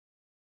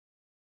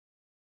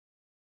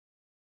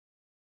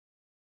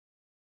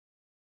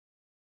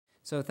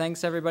So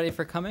thanks everybody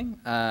for coming.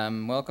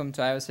 Welcome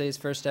to Iowa State's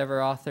first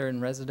ever author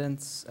in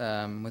residence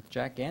with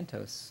Jack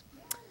Gantos.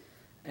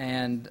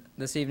 And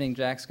this evening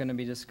Jack's going to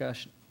be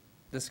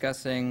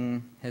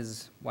discussing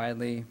his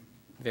widely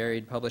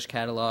varied published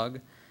catalog,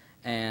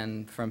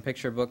 and from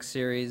picture book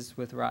series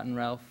with Rotten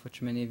Ralph,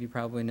 which many of you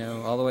probably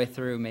know, all the way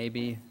through,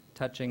 maybe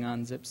touching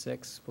on Zip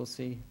 6, we'll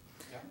see.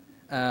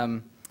 Yeah.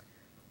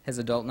 His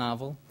adult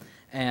novel.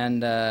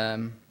 And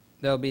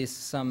there'll be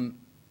some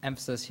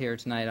emphasis here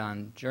tonight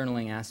on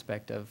journaling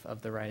aspect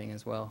of the writing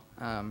as well.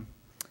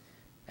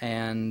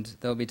 And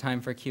there'll be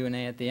time for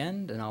Q&A at the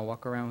end, and I'll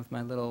walk around with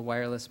my little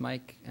wireless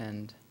mic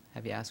and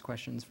have you ask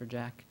questions for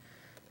Jack.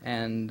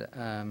 And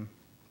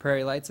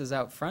Prairie Lights is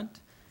out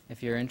front.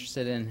 If you're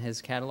interested in his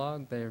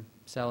catalog, they're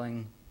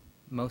selling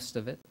most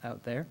of it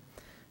out there.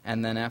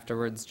 And then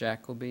afterwards,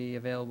 Jack will be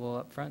available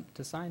up front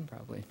to sign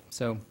probably.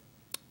 So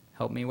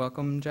help me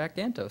welcome Jack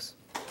Gantos.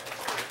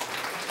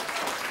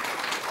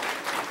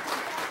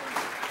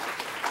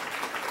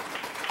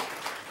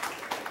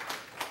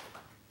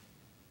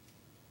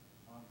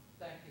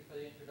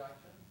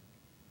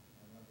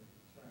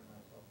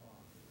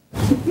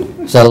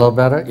 Is that a little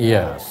better?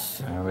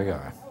 Yes. There we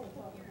go.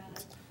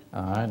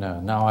 I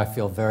know. Now I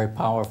feel very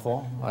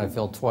powerful. I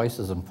feel twice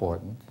as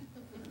important.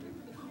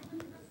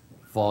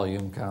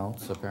 Volume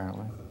counts,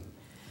 apparently.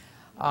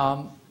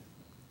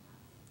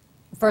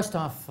 First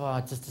off,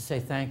 just to say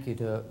thank you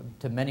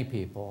to many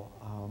people.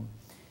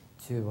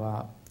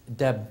 To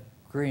Deb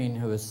Green,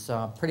 who is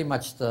pretty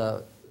much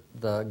the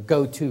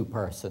go-to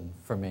person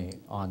for me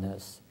on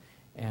this.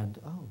 And,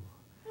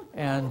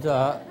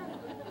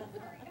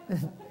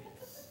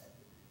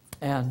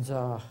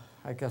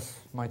 I guess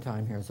my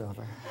time here is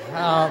over.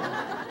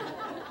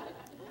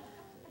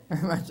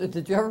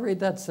 Did you ever read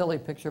that silly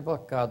picture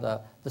book,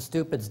 The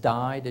Stupids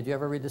Die? Did you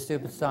ever read The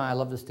Stupids Die? I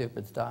love The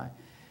Stupids Die.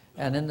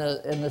 And in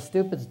the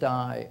Stupids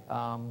Die,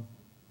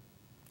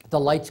 the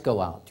lights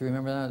go out. Do you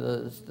remember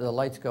that? The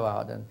lights go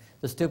out, and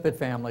the stupid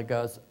family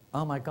goes,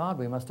 "Oh my God,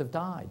 we must have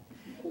died,"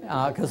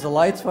 because the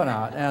lights went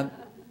out.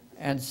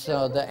 And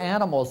so the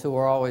animals, who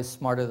are always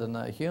smarter than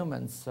the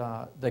humans,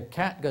 the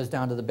cat goes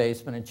down to the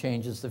basement and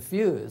changes the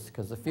fuse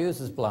because the fuse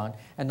is blown,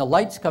 and the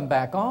lights come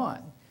back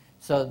on.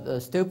 So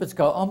the stupids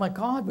go, "Oh my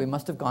God, we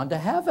must have gone to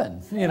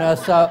heaven,"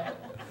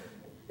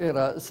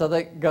 So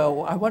they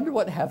go, "I wonder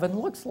what heaven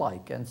looks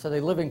like." And so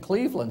they live in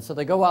Cleveland, so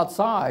they go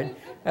outside,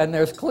 and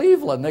there's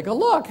Cleveland. They go,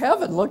 "Look,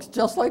 heaven looks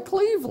just like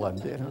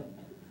Cleveland,"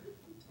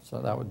 So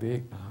that would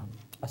be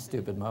a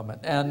stupid moment.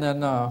 And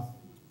then,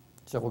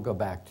 so we'll go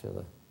back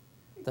to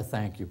the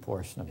thank you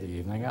portion of the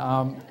evening.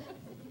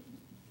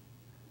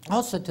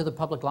 Also to the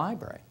public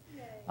library.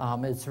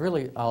 It's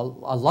really a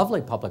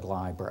lovely public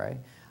library.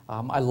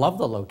 I love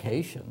the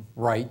location,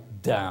 right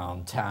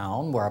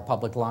downtown, where a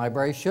public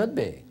library should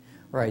be,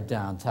 right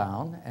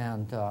downtown.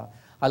 And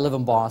I live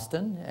in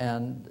Boston,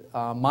 and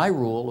my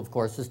rule, of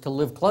course, is to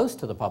live close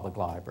to the public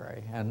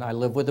library. And I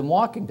live within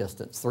walking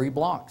distance, 3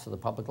 blocks of the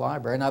public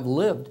library, and I've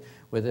lived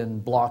within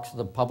blocks of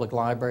the public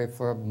library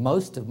for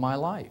most of my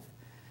life.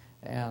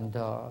 And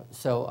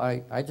so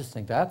I just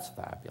think that's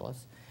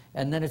fabulous.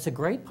 And then it's a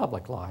great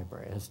public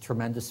library. It has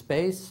tremendous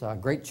space,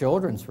 great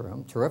children's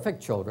room, terrific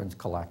children's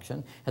collection.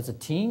 It has a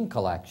teen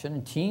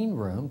collection, teen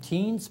room,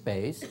 teen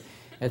space.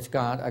 It's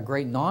got a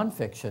great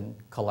nonfiction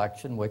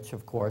collection, which,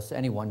 of course,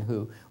 anyone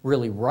who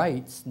really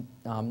writes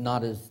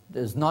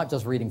is not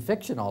just reading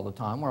fiction all the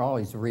time. We're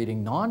always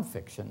reading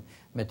nonfiction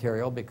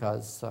material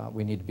because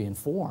we need to be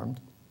informed,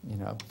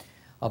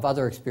 of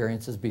other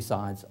experiences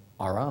besides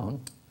our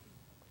own.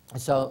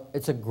 So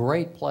it's a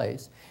great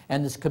place,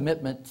 and this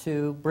commitment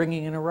to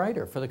bringing in a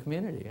writer for the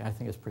community, I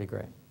think is pretty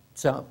great.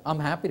 So I'm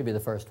happy to be the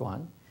first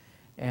one.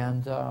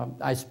 And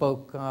I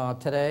spoke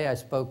today, I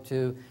spoke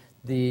to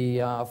the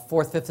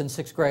 4th, 5th, and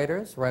 6th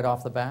graders right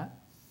off the bat,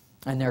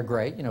 and they're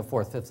great.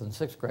 4th, 5th, and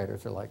 6th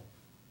graders are like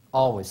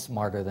always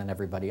smarter than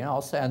everybody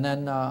else. And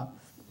then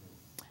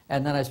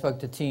I spoke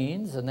to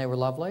teens, and they were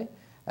lovely.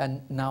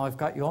 And now I've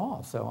got you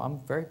all, so I'm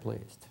very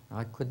pleased.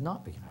 I could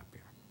not be happier.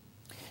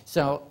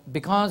 So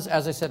because,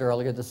 as I said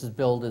earlier, this is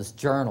billed as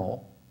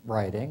journal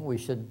writing, we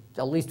should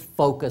at least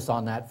focus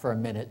on that for a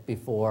minute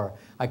before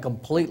I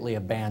completely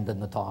abandon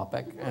the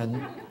topic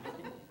and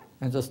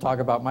just talk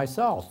about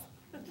myself,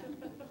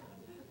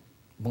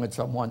 which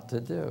I want to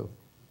do.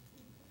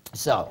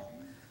 So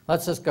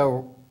let's just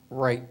go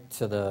right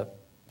to the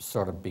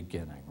sort of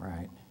beginning,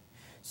 right?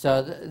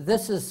 So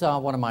this is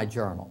one of my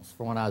journals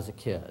from when I was a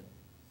kid.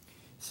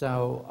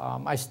 So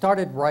I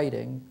started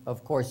writing,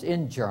 of course,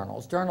 in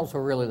journals. Journals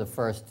were really the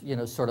first,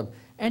 sort of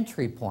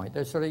entry point.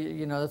 They're sort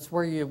of, that's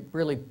where you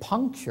really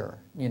puncture,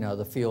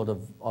 the field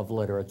of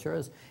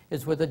literature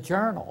is with a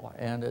journal.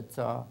 And it's,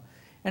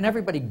 and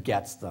everybody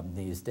gets them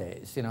these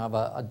days. I have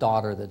a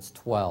daughter that's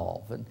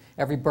 12, and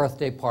every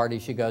birthday party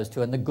she goes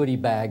to, in the goodie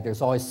bag,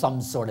 there's always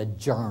some sort of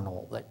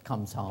journal that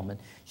comes home. And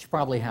she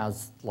probably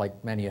has,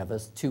 like many of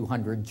us,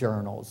 200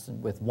 journals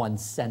with one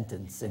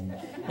sentence in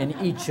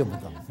each of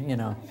them,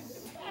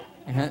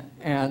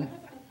 And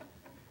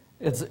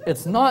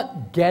it's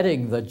not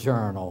getting the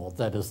journal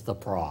that is the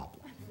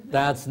problem.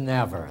 That's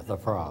never the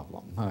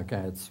problem,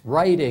 okay? It's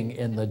writing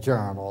in the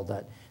journal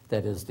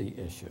that is the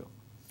issue.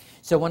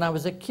 So when I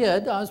was a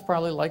kid, I was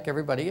probably like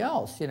everybody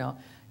else, you know.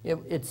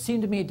 It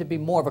seemed to me to be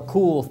more of a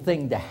cool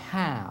thing to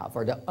have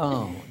or to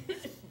own.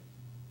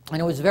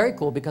 And it was very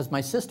cool because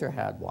my sister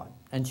had one,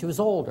 and she was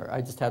older.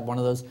 I just had one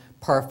of those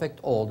perfect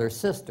older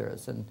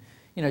sisters. And,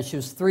 you know, she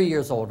was 3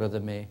 years older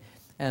than me.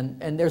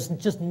 And there's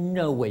just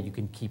no way you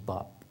can keep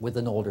up with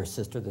an older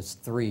sister that's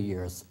 3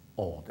 years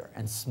older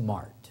and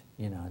smart,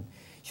 you know. And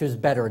she was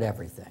better at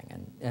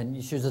everything,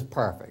 and she was just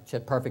perfect. She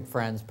had perfect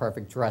friends,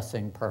 perfect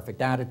dressing,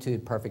 perfect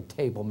attitude, perfect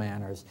table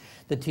manners.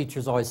 The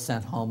teachers always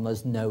sent home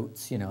those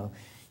notes, you know,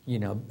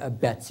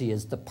 Betsy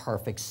is the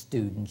perfect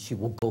student. She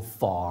will go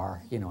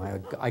far. You know,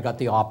 I got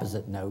the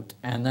opposite note,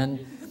 and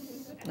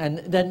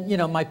then you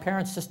know, my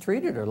parents just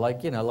treated her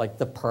like, you know, like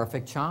the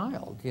perfect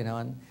child, you know,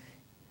 and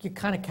you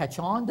kind of catch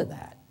on to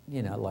that,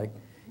 you know, like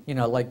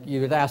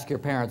you would ask your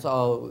parents,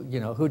 oh, you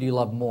know, who do you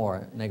love more?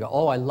 And they go,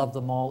 oh, I love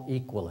them all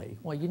equally.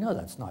 Well, you know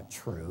that's not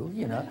true,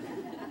 you know.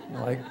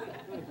 Like,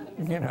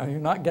 you know, you're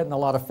not getting a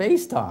lot of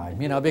face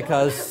time, you know,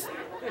 because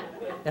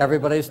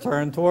everybody's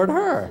turned toward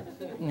her,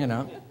 you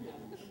know.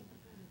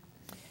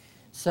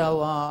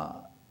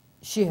 So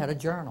she had a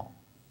journal,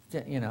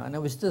 you know, and it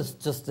was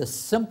just this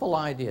simple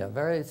idea,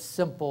 very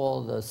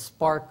simple, the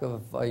spark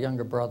of a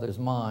younger brother's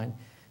mind,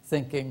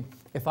 thinking,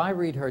 if I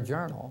read her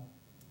journal,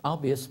 I'll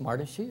be as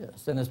smart as she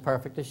is and as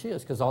perfect as she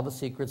is, because all the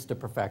secrets to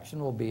perfection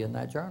will be in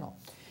that journal.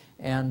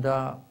 And,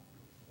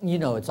 you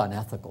know, it's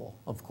unethical,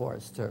 of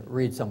course, to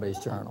read somebody's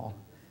journal,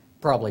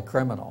 probably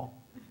criminal,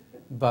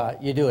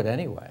 but you do it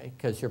anyway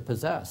because you're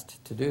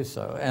possessed to do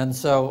so. And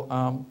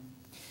so,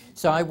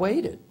 so I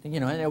waited, you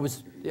know, and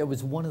it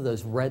was one of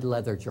those red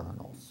leather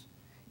journals,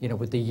 you know,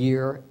 with the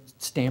year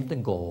stamped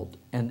in gold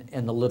and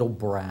the little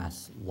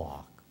brass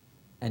lock,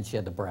 and she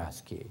had the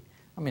brass key.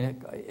 I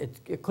mean,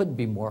 it couldn't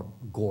be more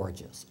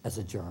gorgeous as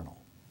a journal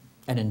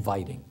and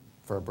inviting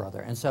for a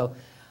brother. And so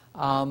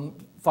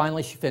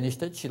finally she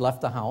finished it. She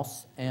left the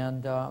house,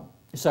 and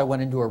so I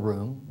went into her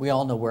room. We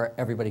all know where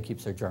everybody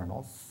keeps their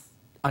journals,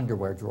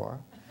 underwear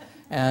drawer,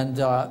 and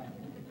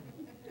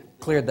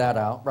cleared that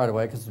out right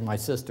away because it's my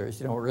sister's.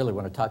 You don't really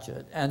want to touch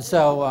it. And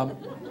so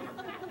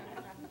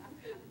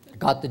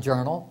got the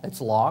journal.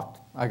 It's locked.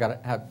 I had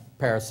a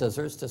pair of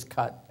scissors, just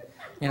cut,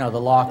 you know, the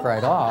lock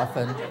right off,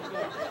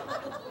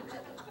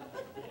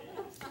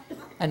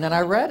 and then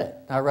I read it.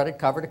 I read it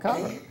cover to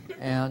cover,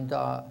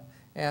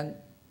 and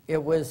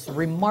it was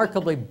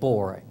remarkably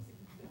boring.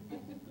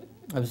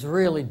 It was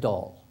really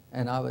dull,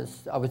 and I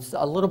was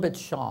a little bit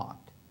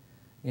shocked,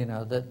 you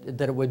know,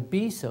 that it would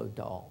be so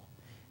dull.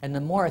 And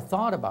the more I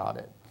thought about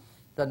it,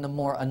 then the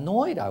more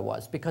annoyed I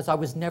was, because I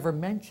was never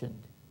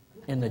mentioned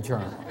in the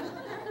journal.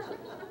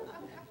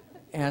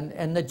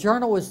 And the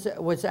journal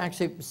was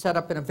actually set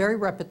up in a very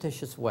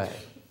repetitious way.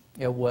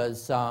 It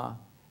was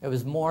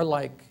more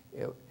like,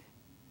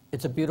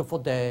 it's a beautiful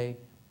day,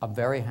 I'm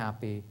very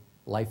happy,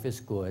 life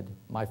is good,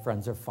 my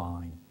friends are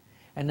fine.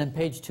 And then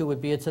page 2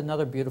 would be, it's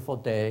another beautiful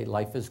day,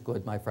 life is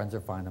good, my friends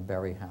are fine, I'm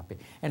very happy.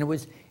 And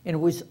it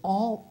was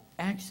all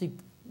actually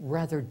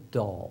rather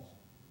dull.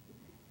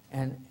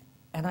 And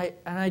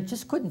I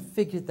just couldn't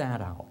figure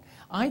that out.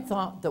 I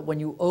thought that when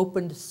you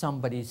opened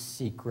somebody's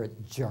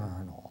secret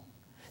journal,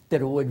 that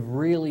it would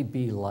really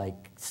be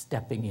like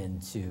stepping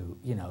into,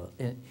 you know,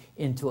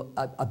 into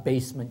a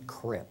basement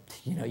crypt.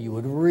 You know, you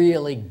would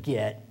really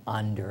get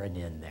under and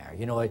in there.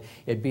 You know,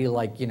 it'd be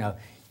like, you know,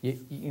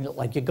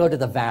 like you go to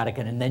the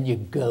Vatican and then you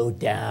go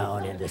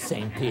down into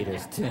St.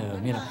 Peter's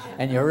tomb, you know,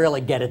 and you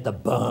really get at the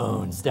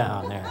bones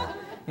down there.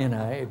 You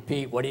know, hey,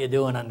 Pete, what are you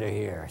doing under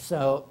here?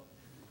 So,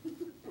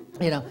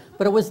 you know,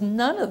 but it was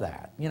none of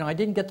that. You know, I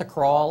didn't get to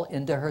crawl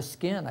into her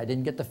skin. I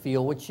didn't get to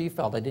feel what she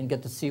felt. I didn't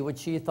get to see what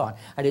she thought.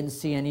 I didn't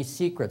see any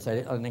secrets.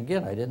 And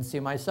again, I didn't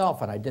see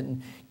myself, and I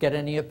didn't get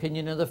any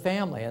opinion of the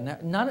family. And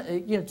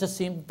it just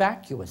seemed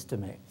vacuous to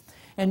me.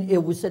 And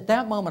it was at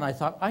that moment I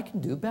thought, I can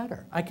do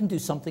better. I can do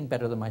something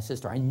better than my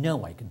sister. I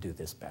know I can do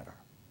this better.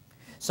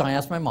 So I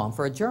asked my mom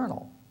for a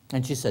journal,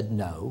 and she said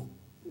no.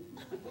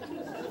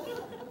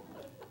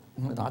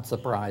 Not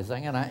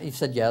surprising. And he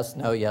said yes,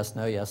 no, yes,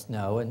 no, yes,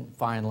 no. And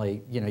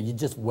finally, you know, you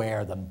just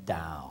wear them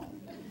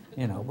down,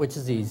 you know, which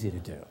is easy to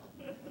do,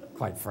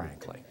 quite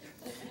frankly.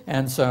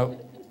 And so,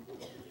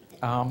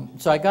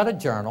 so I got a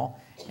journal,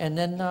 and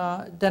then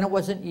it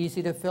wasn't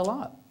easy to fill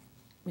up,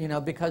 you know,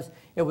 because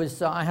it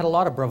was, I had a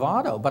lot of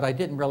bravado, but I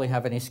didn't really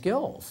have any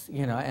skills,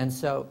 you know, and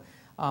so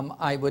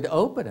I would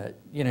open it,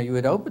 you know, you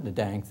would open the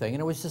dang thing,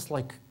 and it was just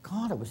like,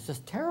 God, it was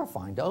just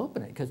terrifying to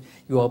open it, because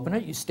you open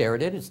it, you stare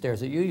at it, it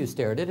stares at you, you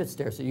stare at it, it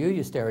stares at you,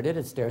 you stare at it,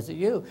 it stares at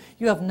you.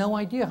 You have no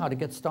idea how to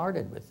get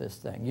started with this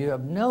thing. You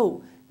have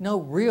no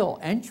real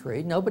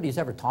entry. Nobody's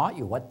ever taught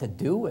you what to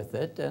do with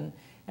it,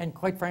 and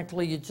quite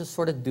frankly, you just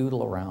sort of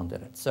doodle around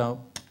in it.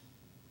 So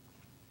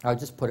I would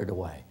just put it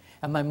away.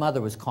 And my mother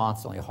was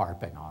constantly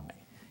harping on me.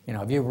 You know,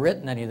 have you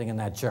written anything in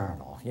that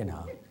journal, you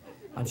know?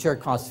 I'm sure it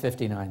costs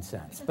 59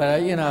 cents.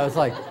 But, you know, it's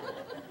like,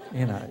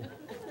 you know.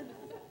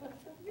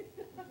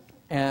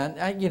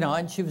 And, you know,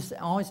 and she was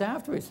always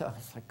after me. So I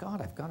was like,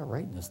 God, I've got to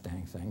write in this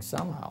dang thing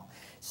somehow.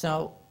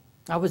 So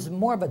I was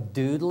more of a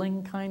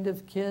doodling kind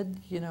of kid,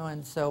 you know,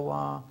 and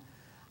so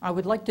I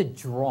would like to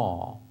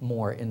draw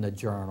more in the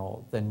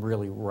journal than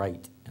really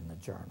write in the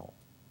journal.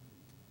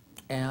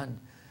 And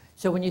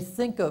so when you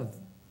think of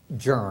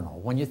journal,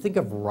 when you think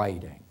of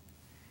writing,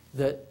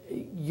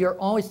 you're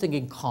always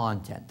thinking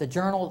content. The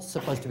journal is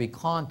supposed to be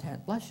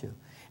content, bless you.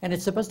 And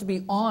it's supposed to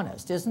be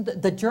honest, isn't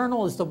it? The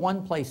journal is the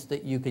one place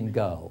that you can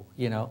go,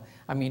 you know.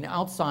 I mean,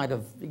 outside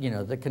of, you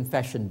know, the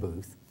confession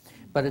booth.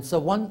 But it's the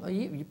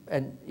one,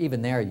 and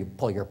even there you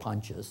pull your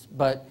punches.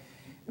 But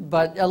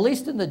at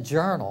least in the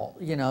journal,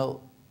 you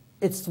know,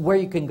 it's where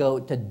you can go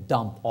to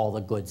dump all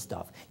the good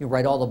stuff. You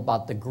write all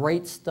about the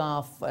great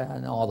stuff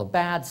and all the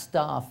bad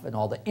stuff and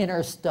all the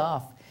inner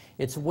stuff.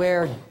 It's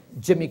where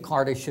Jimmy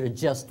Carter should have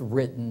just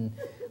written,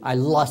 I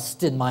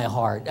lust in my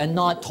heart, and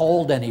not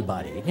told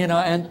anybody, you know,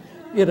 and,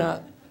 you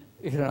know,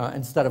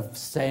 instead of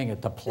saying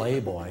it to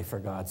Playboy, for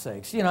God's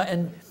sakes, you know,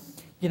 and,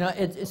 you know,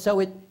 it's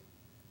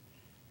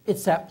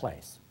that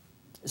place.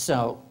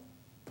 So,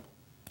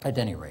 at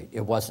any rate,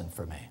 it wasn't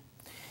for me.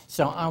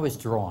 So I was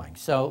drawing.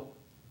 So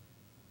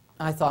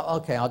I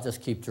thought, okay, I'll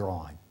just keep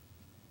drawing.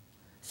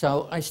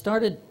 So I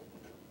started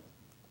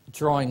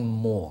drawing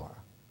more.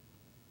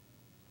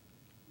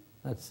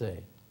 Let's see.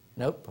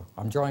 Nope,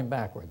 I'm drawing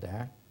backward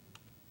there.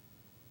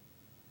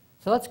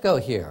 So let's go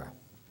here.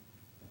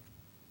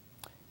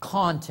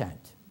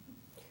 Content.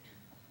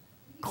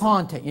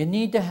 Content. You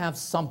need to have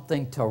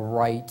something to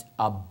write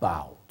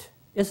about.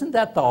 Isn't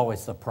that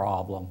always the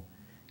problem?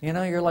 You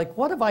know, you're like,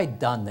 what have I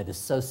done that is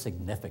so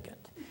significant?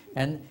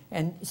 And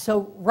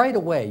so right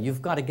away,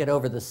 you've got to get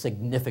over the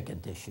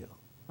significant issue,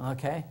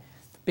 okay?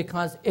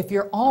 Because if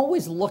you're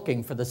always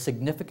looking for the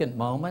significant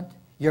moment,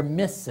 you're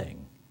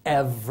missing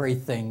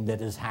everything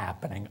that is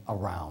happening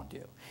around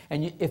you.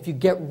 And if you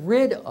get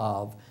rid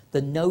of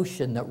the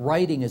notion that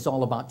writing is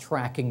all about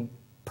tracking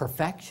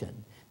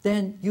perfection,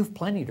 then you've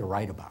plenty to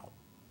write about,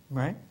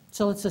 right?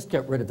 So let's just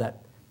get rid of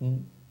that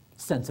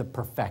sense of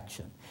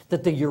perfection,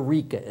 that the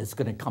eureka is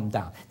going to come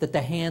down, that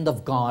the hand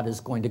of God is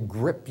going to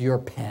grip your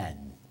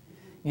pen,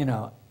 you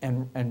know,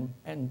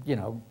 and you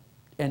know,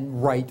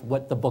 and write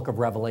what the book of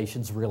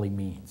Revelations really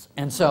means.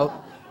 And so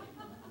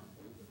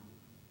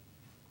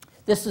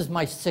this is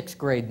my 6th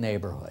grade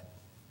neighborhood.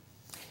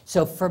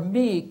 So for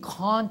me,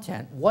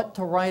 content, what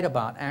to write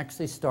about,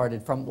 actually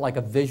started from like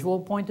a visual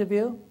point of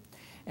view.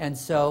 And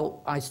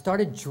so I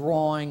started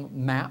drawing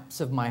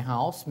maps of my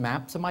house,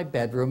 maps of my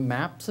bedroom,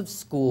 maps of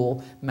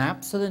school,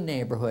 maps of the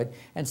neighborhood,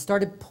 and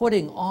started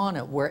putting on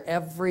it where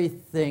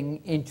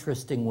everything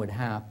interesting would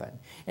happen.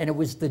 And it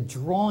was the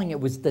drawing, it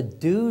was the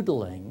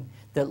doodling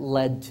that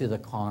led to the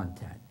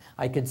content.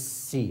 I could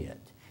see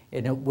it,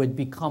 and it would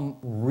become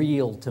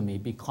real to me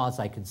because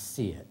I could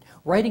see it.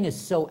 Writing is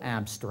so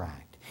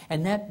abstract,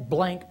 and that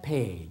blank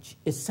page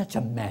is such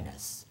a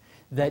menace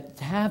that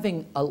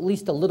having at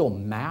least a little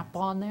map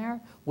on there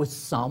was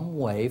some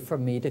way for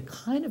me to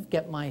kind of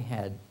get my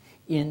head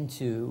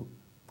into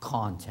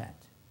content.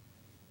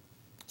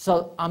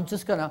 So I'm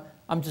just gonna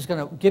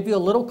give you a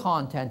little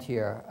content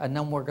here, and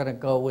then we're gonna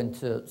go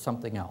into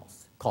something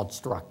else called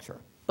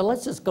structure. But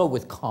let's just go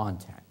with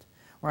content,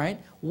 right?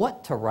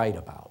 What to write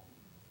about.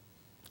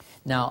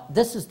 Now,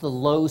 this is the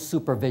low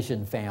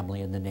supervision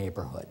family in the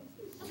neighborhood.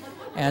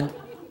 And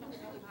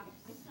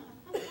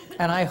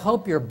I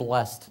hope you're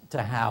blessed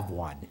to have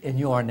one in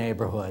your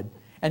neighborhood.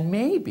 And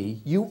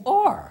maybe you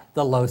are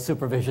the low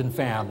supervision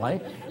family,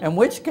 in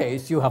which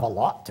case you have a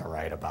lot to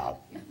write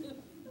about.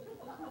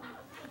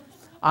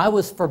 I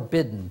was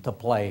forbidden to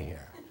play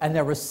here, and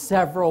there were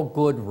several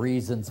good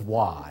reasons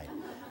why,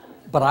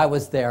 but I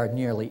was there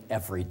nearly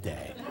every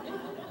day.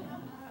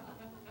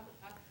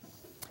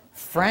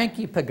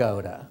 Frankie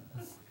Pagoda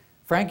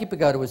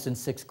was in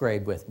 6th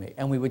grade with me,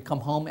 and we would come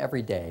home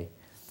every day.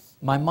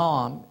 My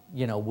mom,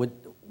 you know, would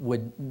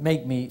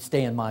make me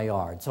stay in my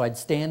yard. So I'd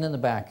stand in the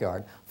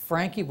backyard.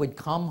 Frankie would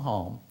come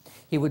home.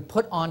 He would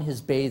put on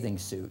his bathing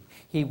suit.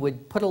 He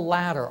would put a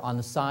ladder on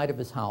the side of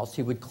his house.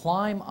 He would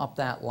climb up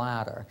that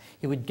ladder.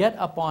 He would get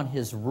up on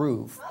his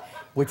roof,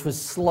 which was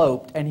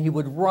sloped, and he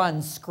would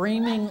run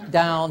screaming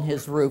down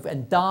his roof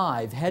and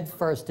dive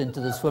headfirst into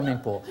the swimming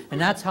pool. And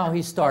that's how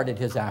he started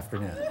his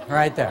afternoon,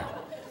 right there.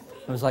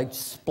 It was like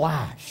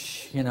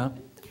splash, you know.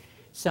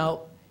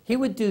 So he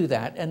would do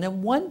that, and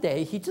then one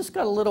day he just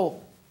got a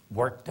little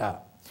worked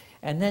up.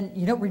 And then,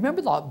 you know,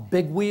 remember the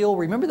big wheel?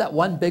 Remember that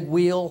one big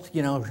wheel,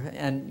 you know,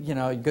 and, you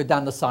know, you go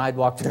down the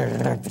sidewalk.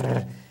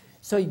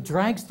 So he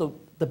drags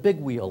the big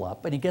wheel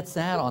up, and he gets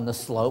that on the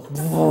slope,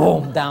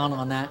 boom, down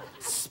on that,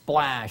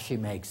 splash, he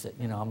makes it.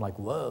 You know, I'm like,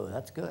 whoa,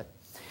 that's good.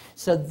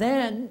 So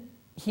then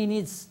he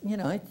needs, you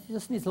know, he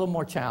just needs a little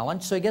more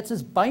challenge. So he gets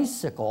his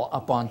bicycle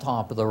up on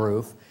top of the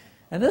roof.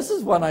 And this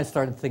is when I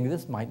started thinking,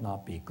 this might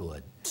not be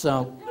good.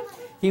 So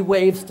he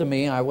waves to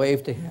me, I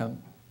wave to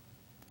him.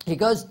 He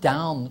goes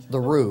down the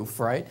roof,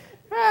 right,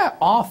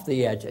 off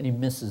the edge, and he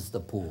misses the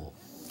pool.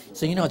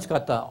 So, you know, it's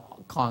got the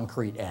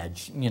concrete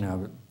edge, you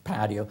know,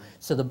 patio.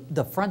 So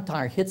the front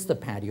tire hits the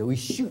patio. He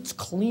shoots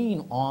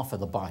clean off of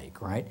the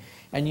bike, right?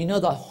 And you know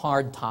the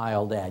hard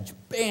tiled edge.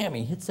 Bam,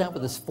 he hits that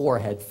with his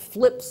forehead,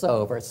 flips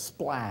over,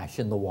 splash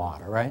in the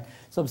water, right?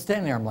 So I'm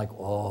standing there, I'm like,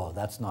 oh,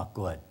 that's not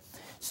good.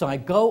 So I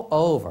go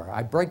over,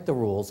 I break the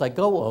rules, I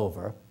go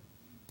over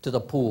to the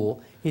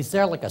pool. He's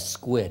there like a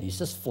squid. He's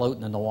just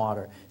floating in the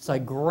water. So I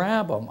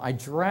grab him, I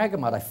drag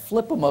him out, I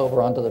flip him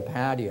over onto the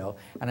patio,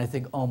 and I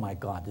think, oh my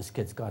God, this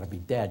kid's got to be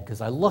dead. Because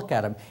I look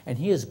at him, and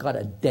he has got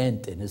a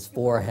dent in his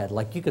forehead,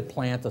 like you could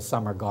plant a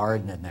summer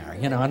garden in there,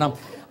 you know. And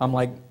I'm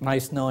like,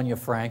 nice knowing you,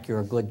 Frank. You're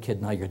a good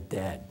kid. Now you're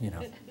dead, you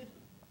know.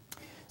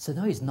 So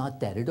no, he's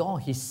not dead at all.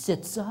 He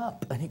sits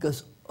up, and he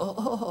goes,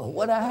 oh,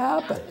 what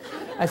happened?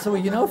 I said,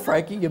 well, you know,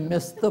 Frankie, you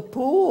missed the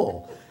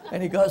pool.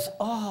 And he goes,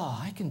 oh,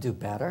 I can do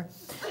better.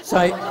 So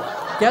he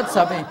gets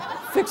up and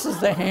he fixes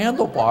the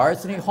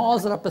handlebars and he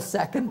hauls it up a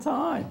second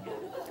time.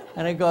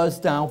 And it goes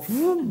down,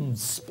 vroom,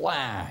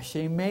 splash.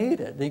 He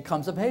made it. And he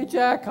comes up, hey,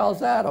 Jack, how's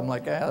that? I'm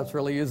like, yeah, that's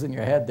really using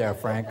your head there,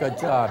 Frank. Good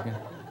job.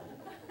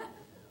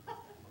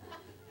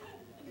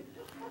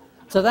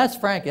 So that's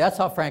Frankie. That's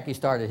how Frankie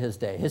started his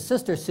day. His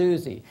sister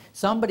Susie,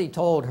 somebody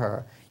told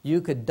her you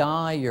could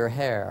dye your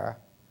hair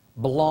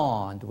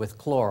blonde with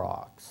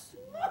Clorox,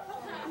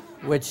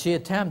 which she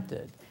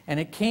attempted. And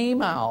it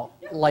came out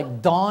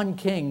like Don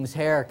King's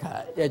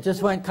haircut. It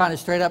just went kind of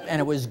straight up,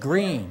 and it was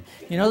green.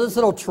 You know those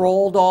little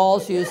troll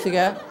dolls you used to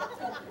get?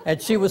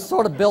 And she was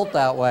sort of built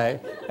that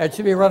way. And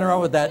she'd be running around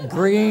with that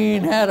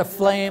green head of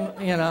flame,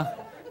 you know,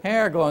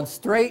 hair going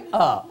straight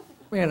up,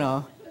 you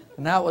know.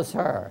 And that was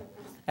her.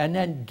 And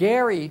then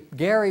Gary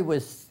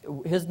was,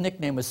 his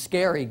nickname was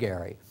Scary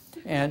Gary.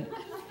 And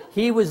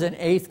he was in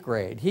 8th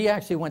grade. He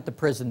actually went to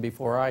prison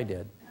before I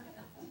did.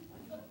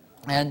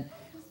 And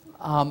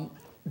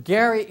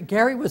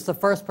Gary was the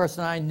first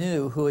person I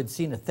knew who had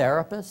seen a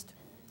therapist,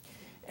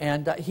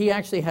 and he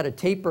actually had a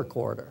tape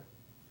recorder,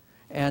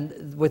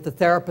 and with the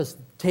therapist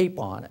tape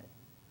on it,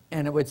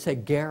 and it would say,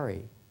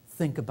 Gary,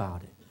 think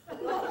about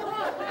it.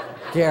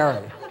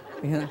 Gary,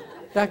 you know,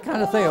 that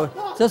kind of thing.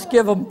 Just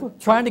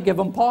trying to give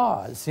him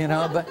pause, you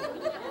know, but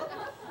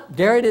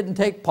Gary didn't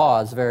take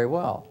pause very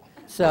well.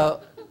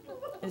 So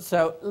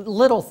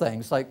little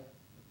things, like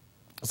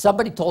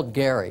somebody told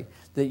Gary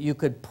that you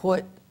could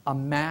put a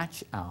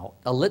match out,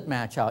 a lit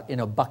match out,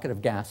 in a bucket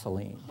of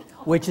gasoline,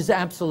 which is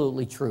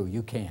absolutely true,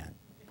 you can.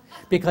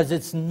 Because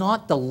it's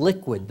not the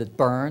liquid that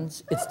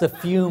burns, it's the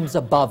fumes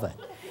above it.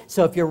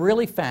 So if you're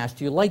really fast,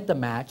 you light the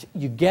match,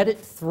 you get it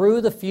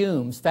through the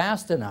fumes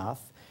fast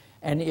enough,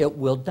 and it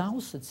will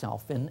douse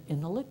itself in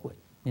the liquid,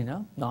 you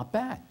know, not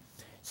bad.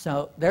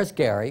 So there's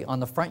Gary on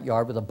the front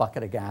yard with a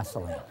bucket of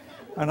gasoline.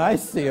 And I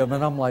see him,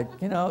 and I'm like,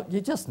 you know,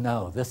 you just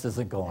know this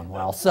isn't going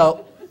well.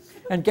 So,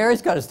 and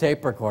Gary's got his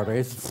tape recorder.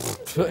 He's,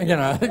 you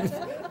know,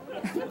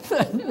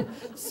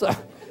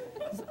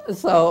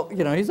 so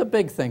you know, he's a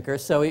big thinker.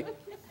 So he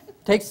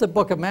takes the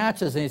book of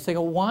matches and he's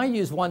thinking, well, why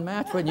use one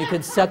match when you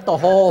can set the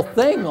whole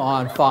thing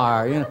on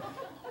fire? You know,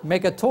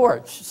 make a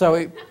torch. So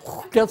he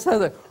gets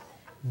the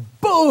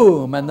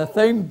boom, and the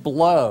thing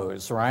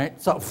blows,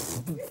 right? So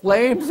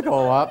flames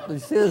go up. You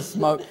see the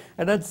smoke,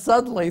 and then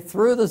suddenly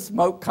through the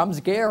smoke comes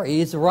Gary.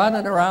 He's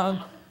running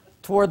around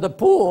toward the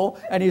pool,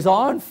 and he's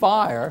on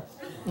fire.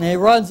 And he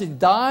runs, he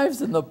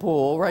dives in the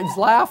pool, right? He's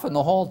laughing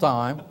the whole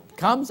time,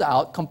 comes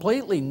out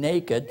completely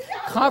naked,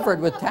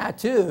 covered with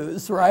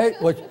tattoos, right?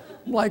 Which,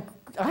 like,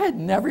 I had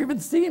never even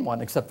seen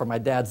one except for my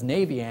dad's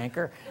Navy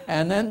anchor.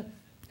 And then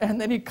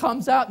he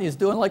comes out and he's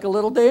doing like a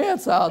little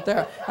dance out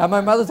there. And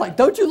my mother's like,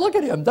 don't you look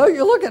at him, don't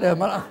you look at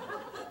him. And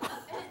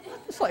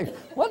it's like,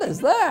 what is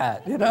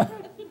that, you know?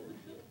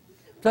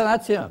 So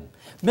that's him.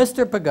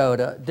 Mr.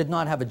 Pagoda did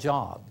not have a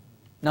job.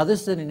 Now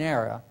this is in an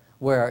era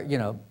where, you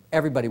know,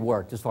 everybody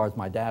worked as far as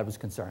my dad was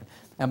concerned.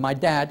 And my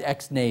dad,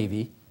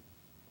 ex-Navy,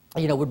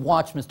 you know, would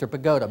watch Mr.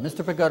 Pagoda.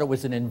 Mr. Pagoda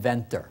was an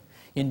inventor.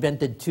 He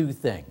invented two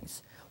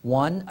things.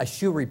 One, a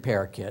shoe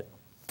repair kit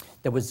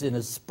that was in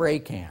a spray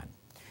can.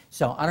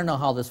 So I don't know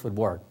how this would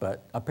work,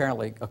 but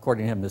apparently,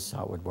 according to him, this is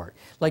how it would work.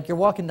 Like you're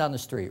walking down the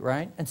street,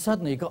 right? And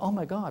suddenly you go, oh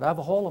my God, I have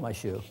a hole in my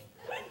shoe.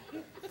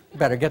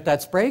 Better get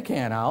that spray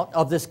can out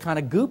of this kind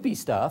of goopy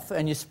stuff,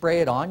 and you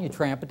spray it on, you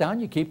tramp it down,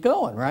 you keep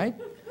going, right?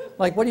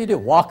 Like, what do?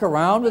 Walk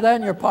around with that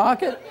in your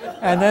pocket?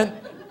 And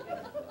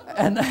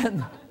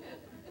then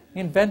he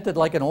invented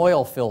like an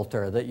oil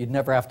filter that you'd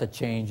never have to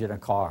change in a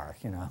car,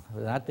 you know.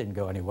 That didn't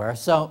go anywhere.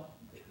 So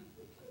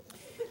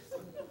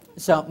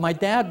my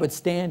dad would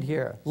stand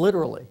here,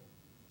 literally,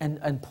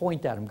 and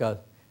point at him,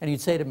 and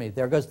he'd say to me,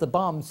 there goes the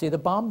bum. See the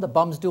bum? The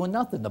bum's doing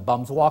nothing. The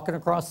bum's walking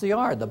across the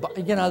yard.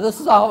 You know, this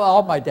is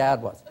all my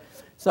dad was.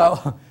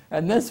 So,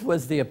 and this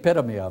was the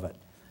epitome of it.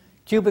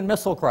 Cuban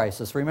Missile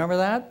Crisis, remember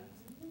that?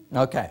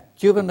 Okay,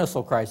 Cuban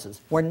Missile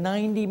Crisis. We're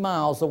 90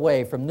 miles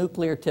away from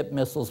nuclear-tipped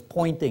missiles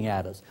pointing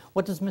at us.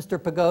 What does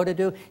Mr. Pagoda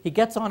do? He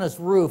gets on his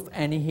roof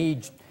and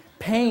he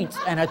paints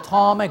an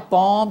atomic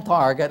bomb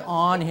target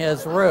on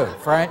his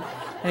roof, right?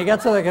 And he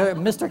gets like,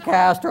 Mr.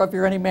 Castro, if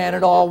you're any man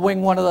at all,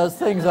 wing one of those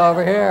things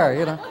over here,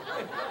 you know.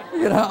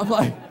 You know, I'm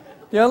like,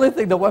 The only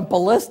thing that went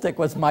ballistic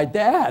was my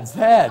dad's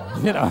head,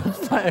 you know.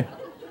 It's like,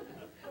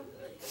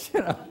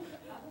 you know,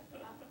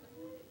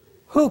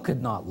 who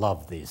could not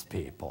love these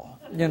people,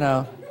 you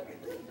know?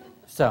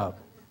 So,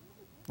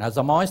 as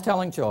I'm always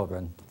telling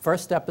children,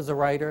 first step as a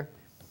writer,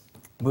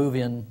 move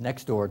in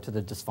next door to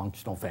the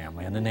dysfunctional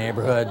family in the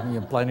neighborhood, and you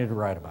have plenty to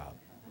write about.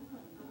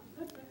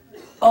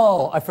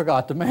 Oh, I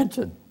forgot to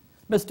mention,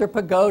 Mr.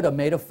 Pagoda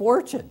made a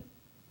fortune.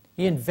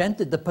 He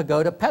invented the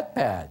Pagoda pet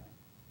pad.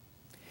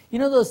 You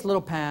know those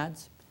little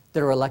pads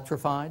that are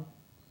electrified?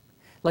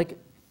 Like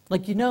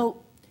you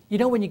know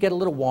when you get a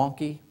little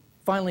wonky,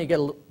 finally you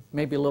get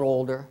maybe a little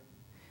older,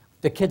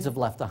 the kids have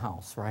left the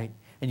house, right?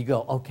 And you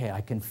go, okay,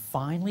 I can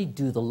finally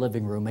do the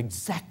living room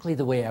exactly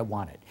the way I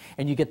want it.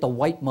 And you get the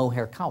white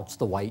mohair couch,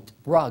 the white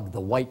rug,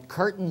 the white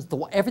curtains,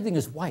 everything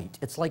is white.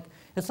 It's like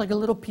a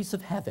little piece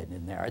of heaven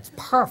in there. It's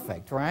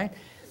perfect, right?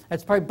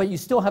 It's perfect, but you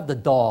still have the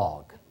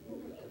dog,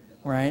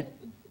 right?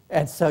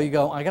 And so you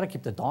go, I got to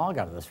keep the dog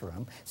out of this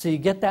room. So you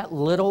get that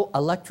little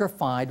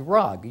electrified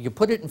rug. You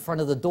put it in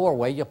front of the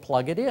doorway, you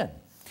plug it in.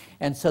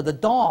 And so the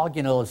dog,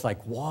 you know, is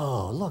like,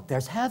 whoa, look,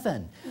 there's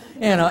heaven.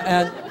 You know,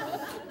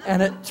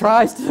 and it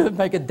tries to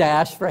make a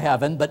dash for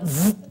heaven, but,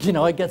 you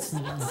know, it gets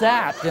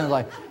zapped. You know,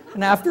 like,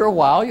 and after a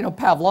while, you know,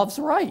 Pavlov's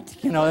right.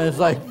 You know, it's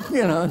like,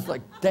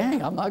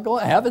 dang, I'm not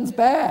going, heaven's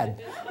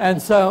bad.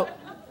 And so,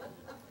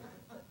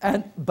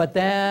 but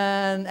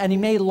then he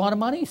made a lot of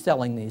money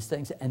selling these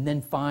things. And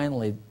then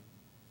finally,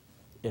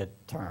 it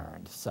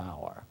turned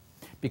sour.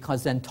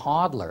 Because then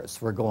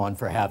toddlers were going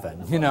for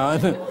heaven, you know,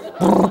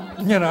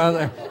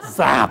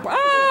 zap,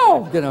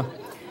 ow, you know.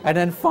 And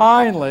then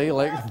finally,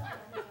 like,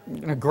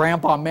 you know,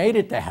 Grandpa made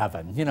it to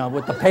heaven, you know,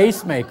 with the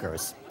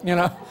pacemakers, you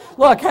know.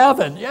 Look,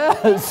 heaven,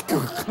 yes,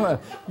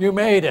 you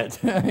made it,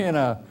 you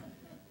know.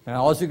 And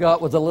all you got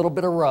was a little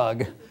bit of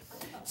rug.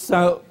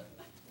 So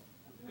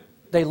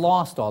they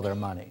lost all their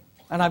money.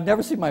 And I've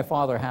never seen my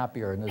father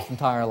happier in his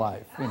entire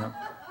life, you know.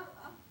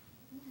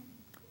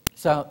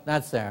 So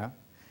that's there.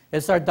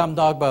 It's our dumb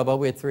dog, Bobo.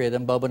 We had 3 of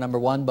them. Bobo number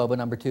 1, Bobo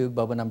number 2,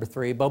 Bobo number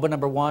 3. Bobo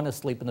number 1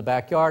 asleep in the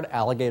backyard.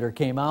 Alligator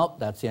came out.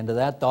 That's the end of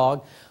that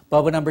dog.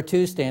 Bobo number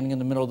 2 standing in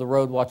the middle of the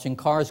road watching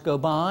cars go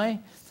by.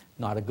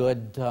 Not a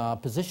good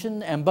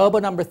position. And Bobo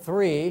number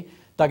 3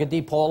 dug a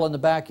deep hole in the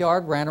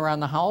backyard, ran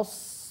around the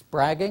house,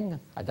 bragging.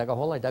 I dug a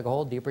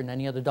hole deeper than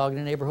any other dog in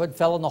the neighborhood.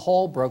 Fell in the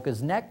hole, broke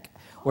his neck.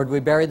 Where did we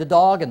bury the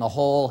dog? In the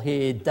hole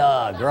he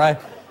dug, right?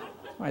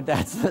 My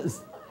dad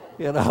says,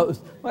 you know,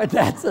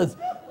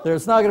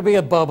 there's not going to be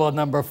a Bobo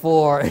number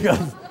 4. He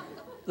goes,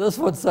 this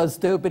one's so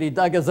stupid, he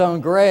dug his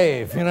own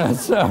grave, you know.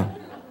 So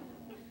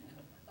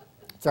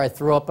I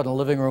threw up on a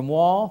living room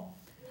wall.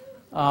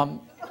 I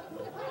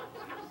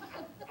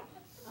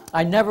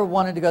never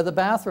wanted to go to the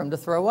bathroom to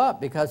throw up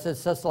because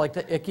it's just like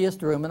the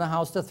ickiest room in the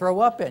house to throw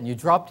up in. You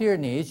drop to your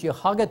knees, you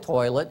hug a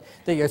toilet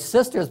that your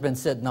sister's been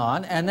sitting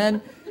on,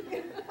 and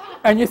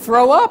you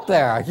throw up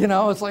there, you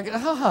know. It's like,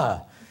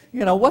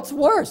 you know, what's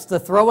worse, the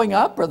throwing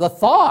up or the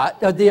thought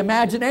or the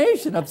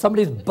imagination of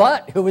somebody's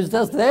butt who was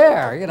just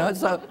there, you know?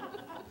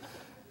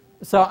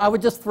 So I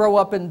would just throw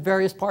up in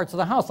various parts of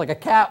the house like a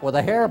cat with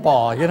a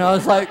hairball, you know?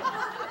 It's like...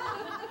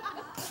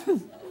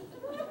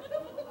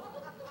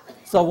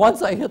 So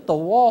once I hit the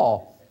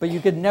wall, but you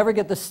could never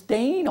get the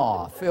stain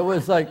off. It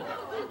was like,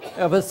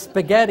 it was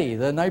spaghetti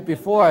the night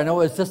before, and it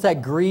was just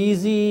that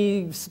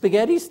greasy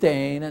spaghetti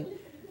stain,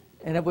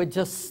 and it would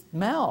just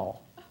smell.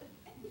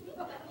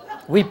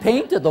 We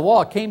painted the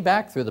wall, it came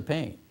back through the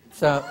paint.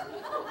 So,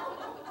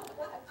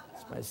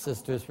 it's my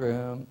sister's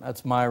room.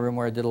 That's my room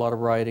where I did a lot of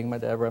writing. My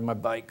dad rode my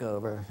bike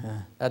over.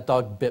 That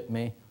dog bit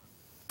me.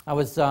 I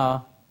was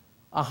a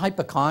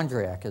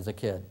hypochondriac as a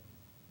kid.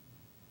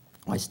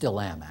 I still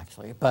am,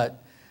 actually.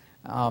 But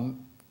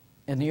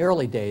in the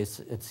early days,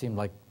 it seemed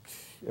like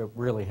it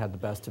really had the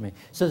best of me.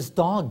 So this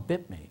dog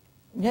bit me.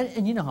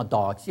 And you know how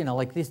dogs, you know,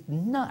 like these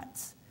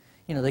nuts.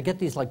 You know, they get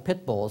these like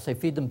pit bulls. They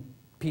feed them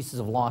pieces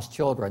of lost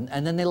children,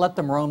 and then they let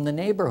them roam the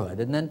neighborhood.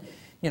 And then,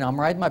 you know, I'm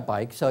riding my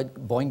bike, so it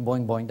boing,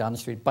 boing, boing down the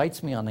street,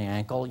 bites me on the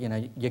ankle. You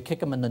know, you kick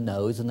them in the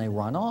nose, and they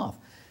run off.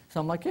 So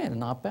I'm like, hey,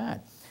 not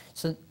bad.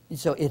 So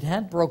it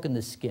had broken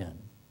the skin.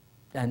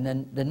 And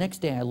then the next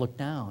day I looked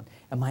down,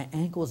 and my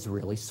ankle was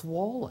really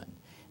swollen.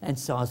 And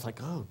so I was like,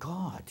 oh,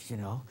 God, you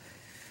know.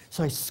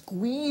 So I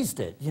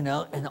squeezed it, you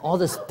know, and all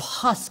this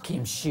pus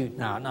came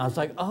shooting out. And I was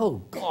like,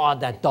 oh,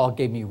 God, that dog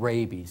gave me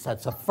rabies.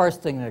 That's the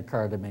first thing that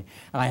occurred to me.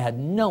 And I had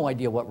no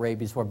idea what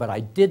rabies were, but I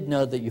did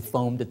know that you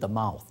foamed at the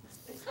mouth.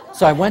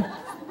 So I went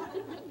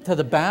to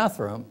the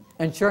bathroom,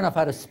 and sure enough, I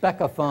had a speck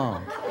of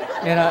foam.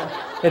 You know,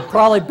 it'd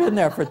probably been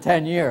there for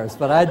 10 years,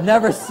 but I'd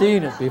never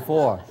seen it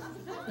before.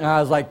 And I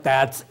was like,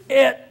 that's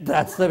it.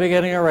 That's the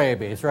beginning of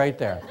rabies right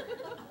there.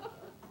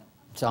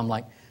 So I'm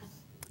like,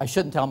 I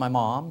shouldn't tell my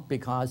mom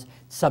because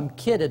some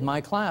kid in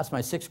my class,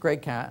 my 6th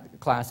grade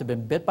class, had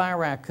been bit by a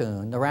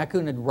raccoon. The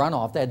raccoon had run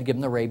off. They had to give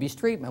him the rabies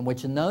treatment,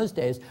 which in those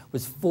days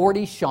was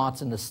 40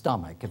 shots in the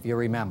stomach, if you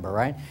remember,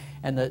 right?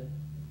 And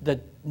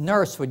the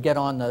nurse would get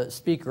on the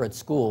speaker at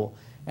school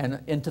and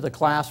into the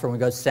classroom. We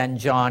go, send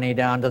Johnny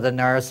down to the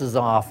nurse's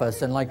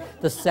office. And like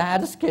the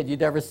saddest kid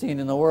you'd ever seen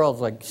in the world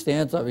is like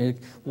stands up and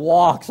he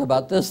walks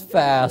about this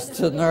fast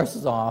to the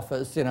nurse's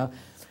office, you know.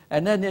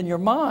 And then in your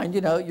mind,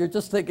 you know, you're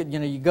just thinking, you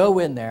know, you go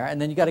in there and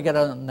then you got to get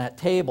on that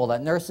table,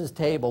 that nurse's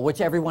table,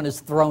 which everyone is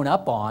thrown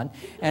up on.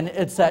 And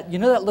it's that, you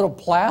know, that little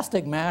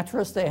plastic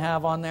mattress they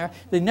have on there?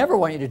 They never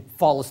want you to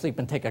fall asleep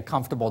and take a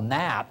comfortable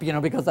nap, you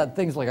know, because that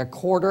thing's like a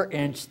 1/4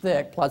 inch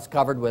thick, plus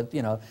covered with,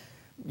 you know,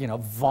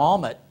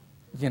 vomit,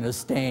 you know,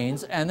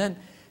 stains. And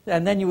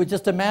then you would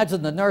just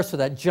imagine the nurse with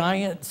that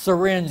giant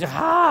syringe,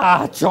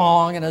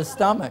 chong in his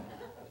stomach.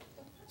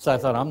 So I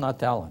thought, I'm not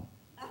telling.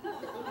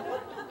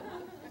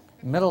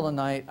 Middle of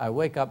the night, I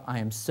wake up, I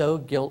am so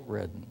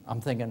guilt-ridden. I'm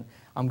thinking,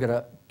 I'm going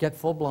to get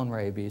full-blown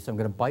rabies, I'm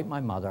going to bite my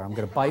mother, I'm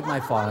going to bite my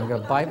father, I'm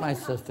going to bite my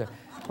sister.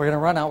 We're going to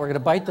run out, we're going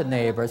to bite the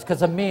neighbors.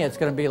 Because of me, it's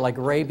going to be like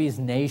rabies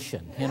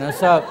nation, you know?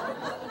 So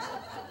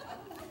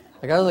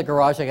I go to the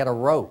garage, I got a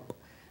rope,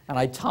 and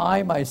I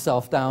tie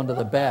myself down to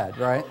the bed,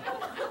 right?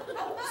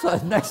 So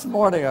the next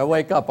morning, I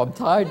wake up, I'm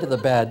tied to the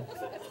bed,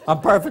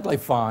 I'm perfectly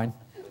fine.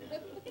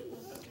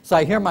 So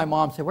I hear my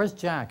mom say, where's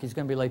Jack? He's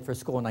going to be late for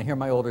school. And I hear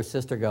my older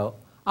sister go,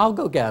 I'll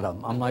go get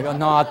him. I'm like, oh,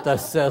 not the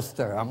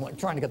sister. I'm like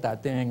trying to get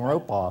that dang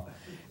rope off.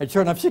 And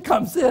sure enough, she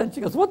comes in. She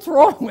goes, what's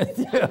wrong with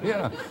you? You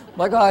know, I'm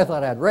like, oh, I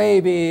thought I had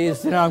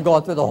rabies. You know, I'm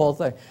going through the whole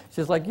thing.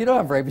 She's like, you don't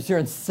have rabies. You're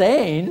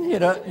insane. You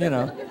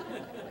know.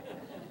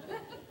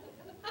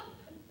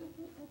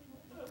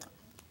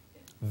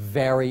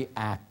 Very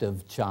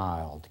active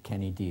child,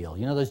 Kenny Deal.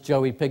 You know those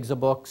Joey Pigza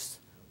books?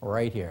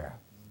 Right here.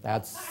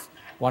 That's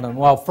one of them.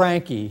 Well,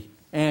 Frankie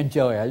and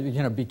Joey,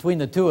 you know, between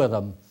the two of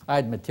them, I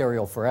had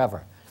material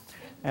forever.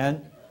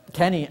 And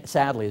Kenny,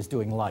 sadly, is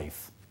doing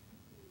life.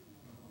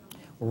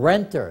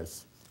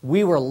 Renters.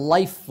 We were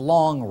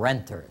lifelong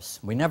renters.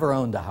 We never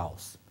owned a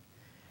house.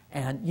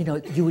 And, you know,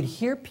 you would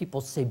hear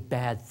people say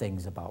bad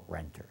things about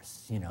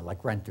renters. You know,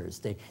 like renters,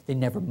 they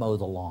never mow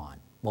the lawn.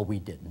 Well, we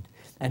didn't.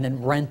 And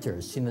then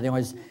renters, you know, they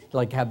always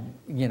like have,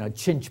 you know,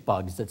 chinch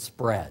bugs that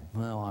spread.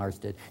 Well, ours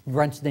did.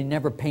 Rents, they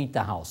never paint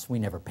the house. We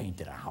never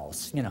painted a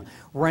house. You know,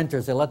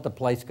 renters, they let the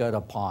place go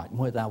to pot.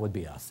 Well, that would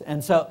be us.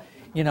 And so,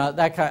 you know,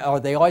 that kind of, or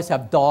they always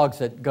have dogs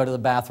that go to the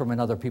bathroom in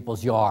other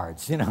people's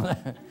yards, you know,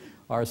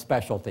 our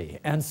specialty.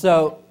 And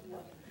so,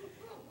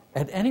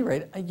 at any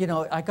rate, you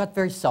know, I got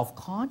very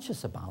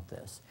self-conscious about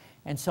this.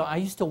 And so I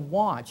used to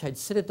watch, I'd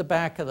sit at the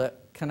back of the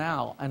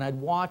canal and I'd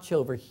watch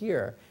over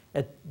here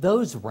at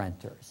those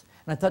renters.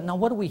 And I thought, now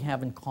what do we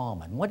have in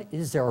common? What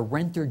is there a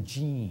renter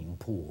gene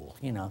pool,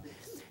 you know?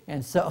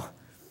 And so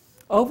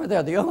over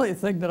there, the only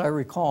thing that I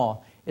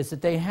recall is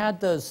that they had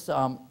those,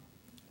 they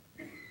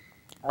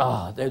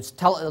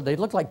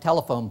looked like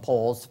telephone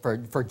poles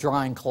for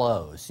drying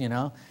clothes, you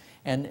know?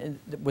 And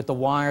with the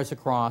wires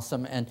across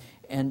them, and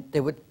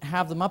they would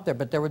have them up there,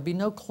 but there would be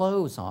no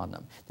clothes on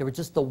them. They were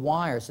just the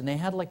wires, and they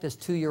had like this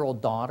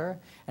 2-year-old daughter,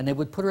 and they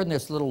would put her in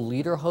this little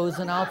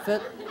lederhosen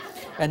outfit,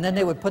 and then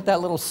they would put that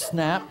little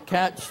snap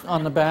catch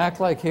on the back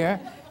like here,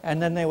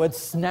 and then they would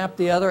snap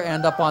the other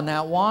end up on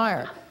that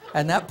wire.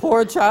 And that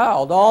poor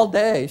child, all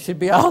day, she'd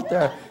be out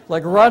there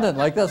like running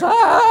like this,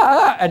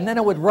 and then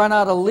it would run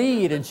out of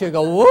lead, and she'd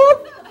go,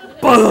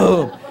 whoop,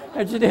 boom,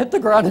 and she'd hit the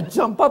ground and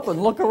jump up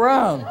and look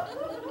around.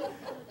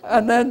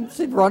 And then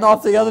she'd run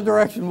off the other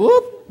direction,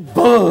 whoop,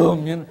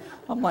 boom. You know,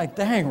 I'm like,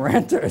 dang,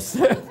 renters.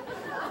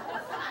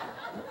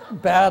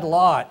 Bad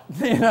lot,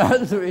 you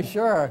know, to be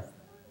sure.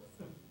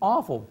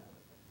 Awful.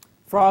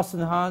 Frost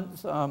and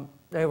Hans,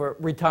 they were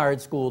retired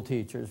school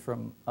teachers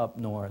from up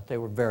north. They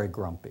were very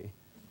grumpy.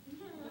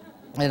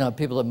 You know,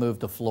 people that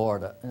moved to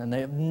Florida, and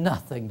they have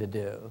nothing to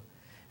do.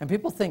 And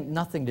people think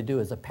nothing to do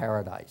is a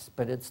paradise,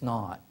 but it's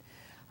not.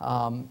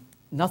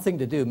 Nothing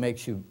to do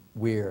makes you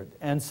weird.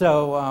 And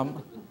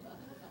so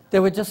they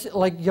would just,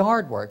 like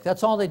yard work,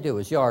 that's all they do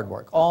is yard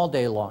work all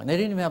day long. They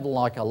didn't even have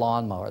like a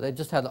lawnmower. They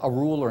just had a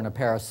ruler and a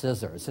pair of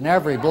scissors, and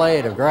every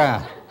blade of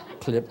grass,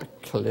 clip,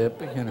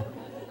 clip, you know.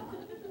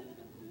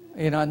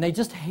 You know, and they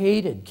just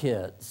hated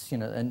kids, you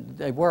know, and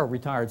they were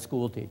retired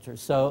school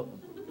teachers. So,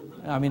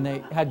 I mean,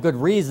 they had good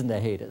reason to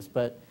hate us,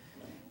 but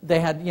they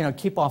had, you know,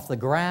 keep off the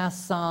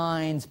grass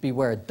signs,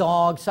 beware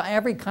dogs,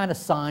 every kind of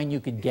sign you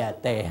could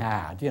get they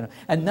had, you know,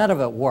 and none of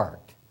it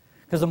worked.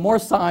 Because the more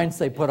signs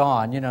they put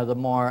on, you know, the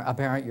more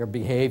apparent your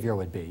behavior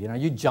would be. You know,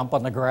 you'd jump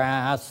on the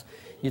grass,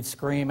 you'd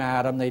scream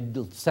at them,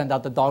 they'd send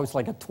out the dogs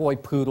like a toy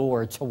poodle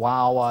or a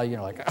chihuahua, you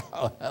know, like,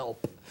 oh,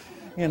 help,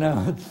 you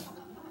know.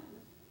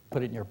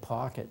 Put it in your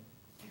pocket.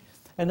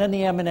 And then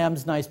the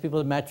M&Ms, nice people,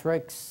 the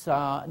Metrics.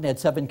 They had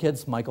 7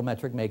 kids, Michael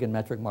Metric, Megan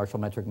Metric, Marshall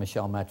Metric,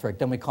 Michelle Metric.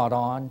 Then we caught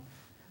on,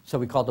 so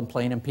we called them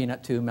Plain and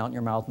Peanut too, melt in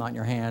your mouth, not in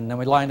your hand. And then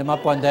we lined them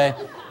up one day,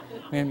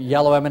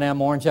 yellow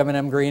M&M, orange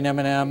M&M, green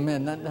M&M,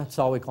 and that's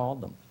all we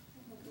called them.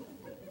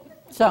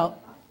 So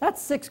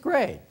that's 6th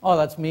grade. Oh,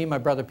 that's me, my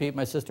brother Pete,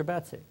 my sister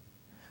Betsy.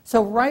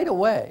 So right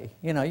away,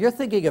 you know, you're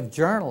thinking of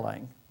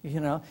journaling, you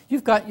know,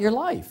 you've got your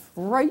life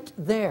right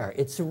there.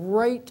 It's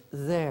right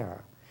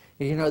there.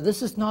 You know,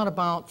 this is not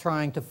about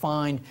trying to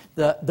find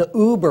the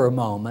uber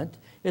moment.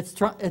 It's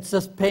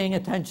just paying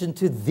attention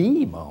to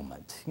the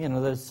moment, you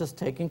know, that's just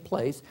taking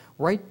place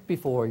right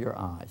before your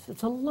eyes.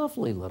 It's a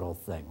lovely little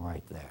thing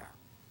right there.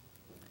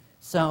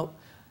 So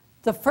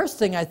the first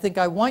thing I think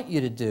I want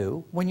you to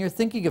do when you're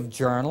thinking of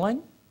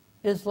journaling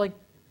is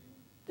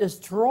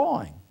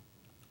drawing.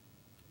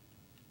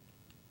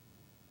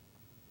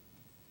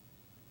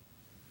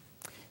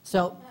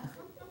 So,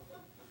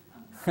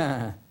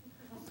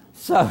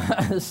 so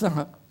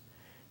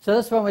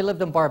this is when we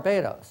lived in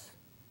Barbados.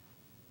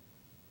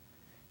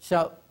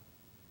 So,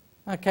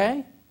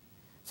 okay?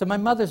 So my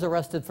mother's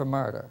arrested for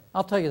murder.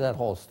 I'll tell you that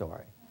whole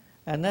story.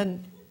 And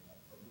then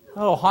a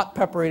little hot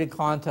pepper eating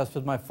contest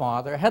with my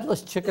father,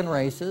 headless chicken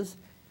races.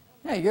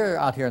 Yeah, you're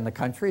out here in the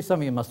country.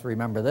 Some of you must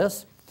remember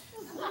this.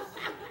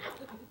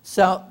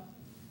 So,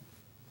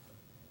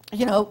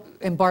 you know,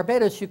 in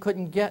Barbados, you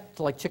couldn't get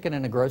like chicken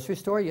in a grocery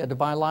store. You had to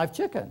buy live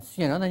chickens,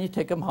 you know, and then you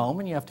take them home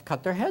and you have to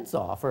cut their heads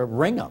off or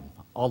ring them.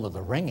 Although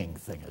the ringing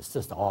thing is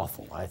just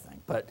awful, I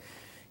think. But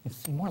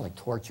it's more like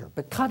torture.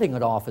 But cutting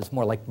it off is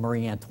more like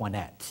Marie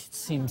Antoinette. It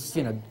seems,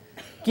 you know,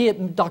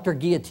 Dr.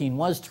 Guillotine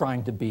was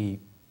trying to be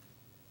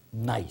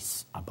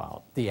nice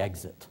about the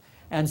exit.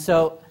 And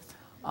so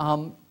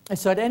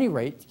at any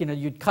rate, you know,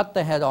 you'd cut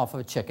the head off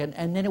of a chicken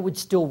and then it would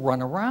still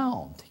run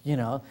around, you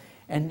know.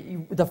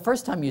 And the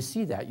first time you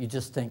see that, you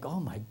just think, oh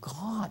my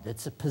God,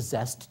 it's a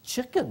possessed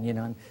chicken, you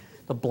know, and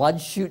the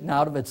blood shooting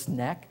out of its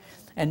neck.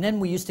 And then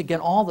we used to get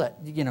all the,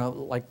 you know,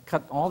 like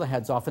cut all the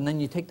heads off, and then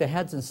you take the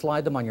heads and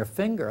slide them on your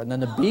finger, and then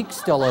the beak's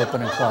still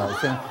open and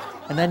closed.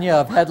 And then you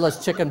have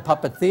headless chicken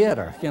puppet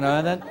theater, you know,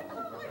 and then...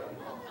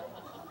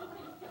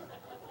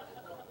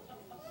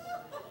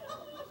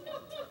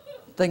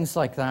 things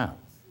like that.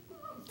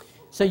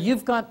 So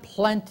you've got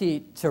plenty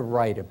to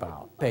write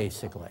about,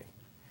 basically.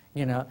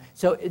 You know,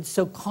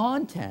 so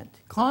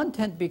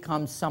content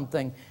becomes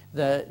something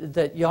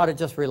that you ought to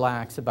just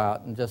relax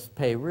about and just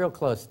pay real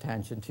close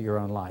attention to your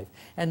own life.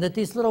 And that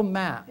these little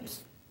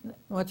maps,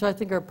 which I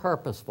think are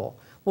purposeful,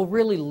 will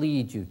really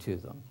lead you to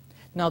them.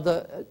 Now,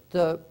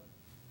 the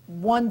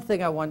one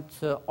thing I want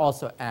to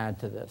also add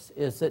to this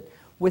is that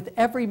with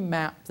every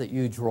map that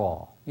you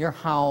draw, your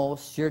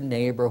house, your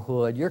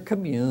neighborhood, your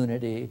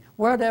community,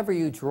 whatever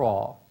you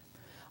draw,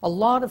 a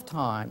lot of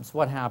times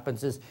what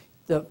happens is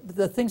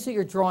the things that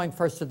you're drawing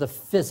first are the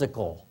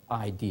physical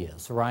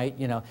ideas, right?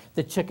 You know,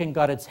 the chicken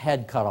got its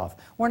head cut off.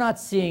 We're not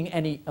seeing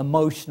any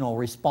emotional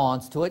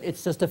response to it.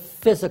 It's just a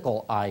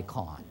physical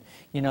icon.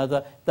 You know,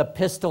 the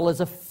pistol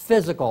is a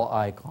physical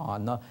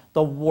icon.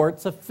 The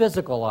wart's a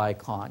physical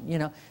icon, you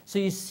know. So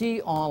you see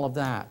all of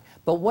that.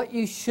 But what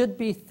you should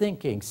be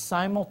thinking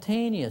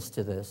simultaneous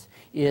to this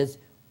is,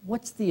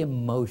 what's the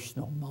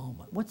emotional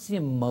moment? What's the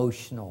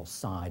emotional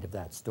side of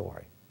that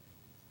story?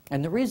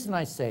 And the reason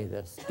I say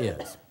this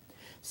is,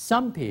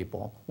 some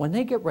people, when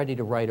they get ready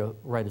to write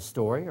a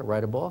story or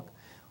write a book,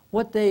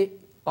 what they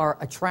are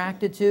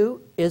attracted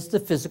to is the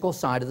physical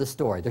side of the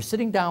story. They're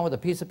sitting down with a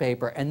piece of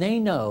paper and they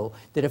know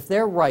that if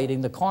they're writing,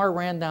 the car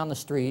ran down the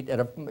street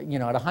at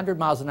 100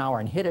 miles an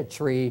hour and hit a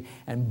tree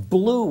and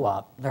blew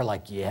up, they're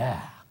like,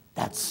 yeah,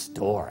 that's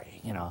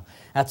story, you know,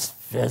 that's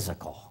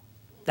physical.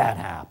 That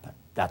happened.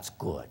 That's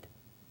good.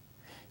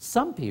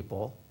 Some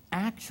people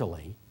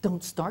actually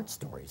don't start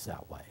stories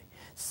that way.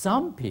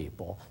 Some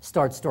people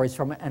start stories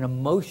from an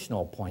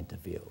emotional point of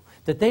view,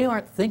 that they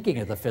aren't thinking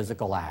of the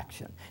physical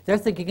action. They're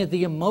thinking of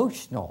the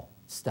emotional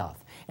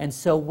stuff. And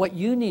so what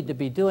you need to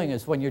be doing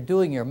is, when you're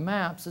doing your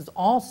maps, is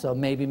also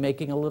maybe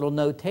making a little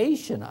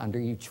notation under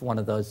each one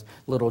of those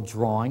little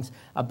drawings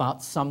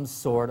about some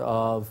sort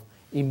of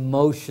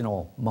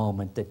emotional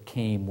moment that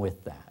came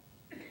with that.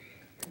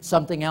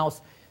 Something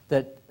else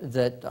that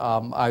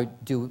I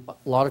do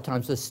a lot of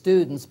times with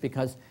students,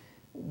 because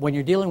when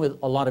you're dealing with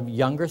a lot of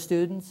younger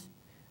students,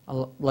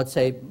 let's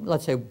say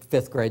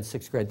 5th grade,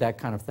 6th grade, that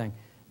kind of thing,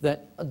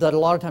 that a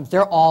lot of times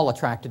they're all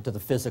attracted to the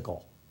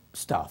physical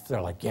stuff.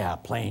 They're like, yeah,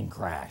 plane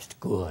crashed,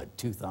 good,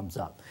 2 thumbs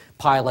up.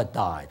 Pilot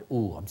died,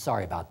 ooh, I'm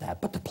sorry about that,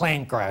 but the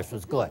plane crash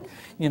was good.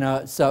 You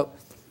know, so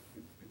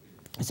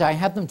I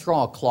have them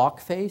draw a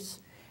clock face,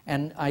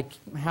 and I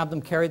have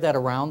them carry that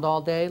around all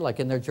day, like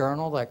in their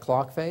journal, that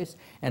clock face,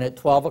 and at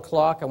 12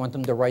 o'clock, I want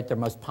them to write their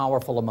most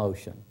powerful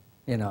emotion.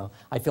 You know,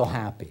 I feel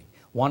happy.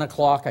 1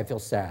 o'clock, I feel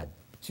sad.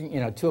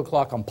 2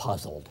 o'clock, I'm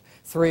puzzled.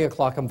 3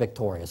 o'clock, I'm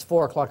victorious.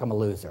 4 o'clock, I'm a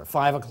loser.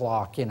 5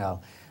 o'clock, you know,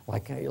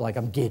 like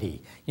I'm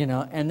giddy. You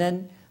know, and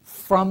then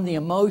from the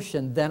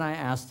emotion, then I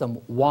ask them,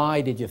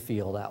 why did you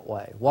feel that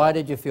way? Why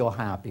did you feel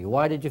happy?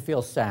 Why did you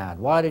feel sad?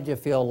 Why did you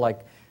feel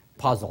like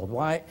puzzled?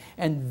 Why?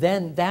 And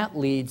then that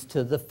leads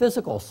to the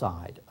physical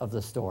side of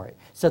the story.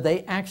 So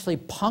they actually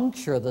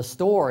puncture the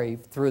story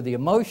through the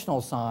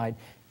emotional side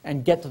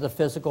and get to the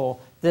physical.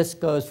 This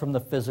goes from the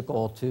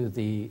physical to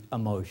the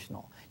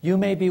emotional. You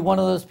may be one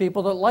of those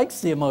people that likes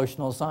the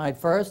emotional side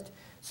first,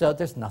 so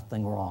there's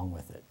nothing wrong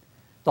with it.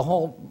 The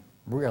whole,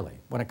 really,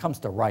 when it comes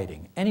to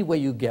writing, any way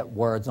you get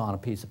words on a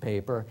piece of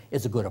paper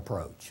is a good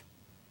approach.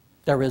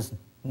 There is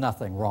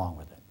nothing wrong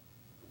with it.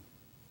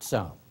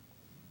 So,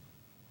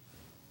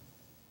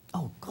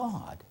 Oh,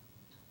 God.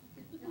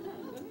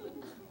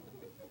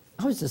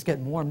 I was just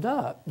getting warmed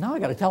up. Now I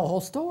got to tell a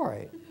whole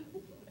story.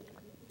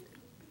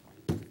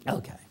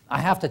 Okay,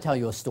 I have to tell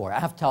you a story. I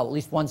have to tell at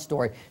least one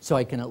story so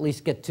I can at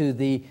least get to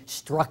the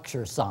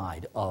structure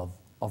side of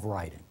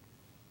writing.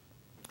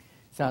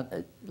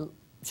 So,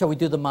 shall we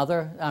do the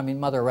mother? I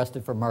mean, mother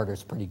arrested for murder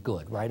is pretty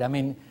good, right? I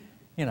mean,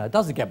 you know, it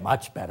doesn't get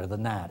much better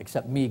than that,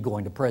 except me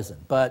going to prison.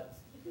 But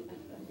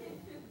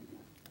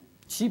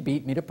she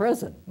beat me to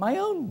prison. My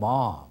own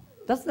mom.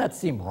 Doesn't that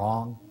seem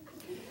wrong?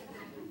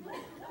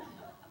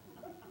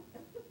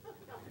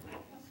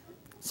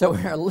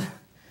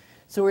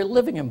 So we're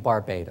living in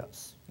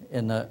Barbados,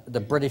 in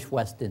the British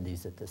West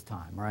Indies at this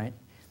time, right?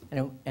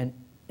 And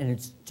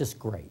it's just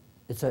great.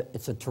 It's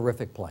a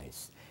terrific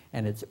place,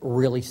 and it's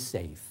really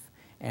safe,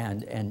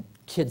 and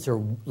kids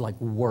are like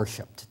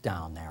worshipped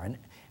down there,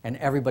 and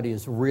everybody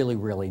is really,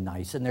 really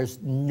nice, and there's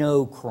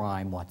no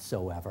crime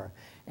whatsoever.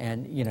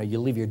 And you know, you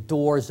leave your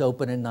doors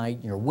open at night,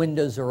 and your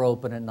windows are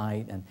open at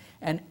night,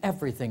 and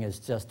everything is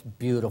just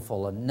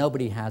beautiful, and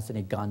nobody has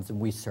any guns, and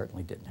we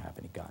certainly didn't have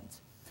any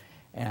guns.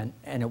 And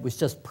it was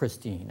just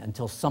pristine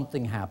until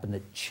something happened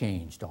that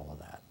changed all of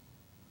that.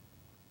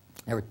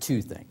 There were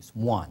two things.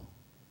 One,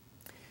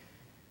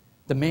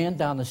 the man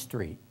down the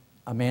street,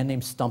 a man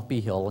named Stumpy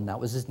Hill, and that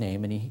was his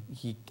name, and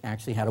he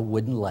actually had a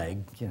wooden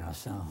leg, you know,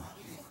 so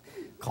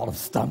called him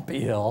Stumpy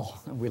Hill.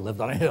 We lived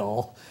on a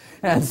hill.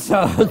 And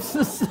so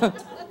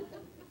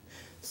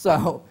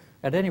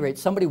at any rate,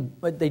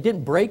 they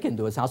didn't break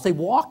into his house, they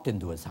walked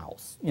into his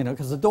house, you know,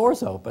 because the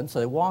door's open, so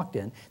they walked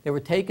in. They were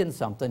taking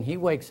something, he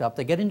wakes up,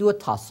 they get into a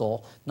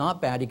tussle, not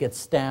bad, he gets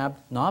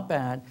stabbed, not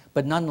bad,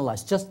 but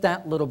nonetheless, just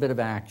that little bit of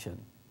action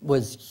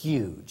was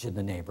huge in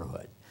the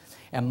neighborhood.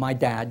 And my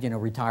dad, you know,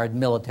 retired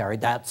military,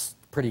 that's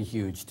pretty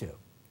huge too.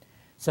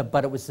 So,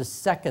 but it was the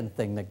second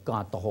thing that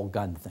got the whole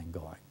gun thing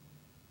going.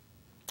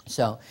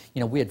 So, you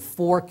know, we had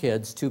 4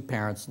 kids, 2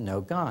 parents, no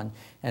gun,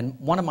 and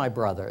one of my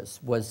brothers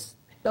was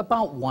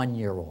about 1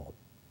 year old.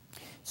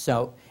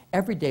 So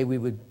every day we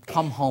would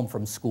come home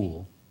from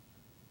school,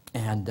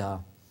 and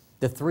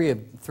the three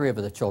of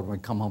the children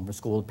would come home from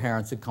school, the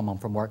parents would come home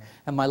from work,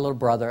 and my little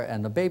brother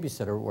and the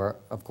babysitter were,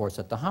 of course,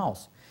 at the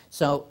house.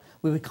 So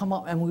we would come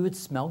up and we would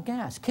smell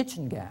gas,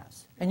 kitchen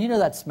gas. And you know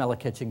that smell of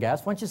kitchen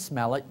gas. Once you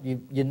smell it,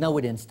 you know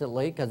it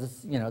instantly because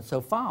it's, you know, it's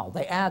so foul.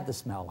 They add the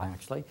smell,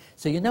 actually,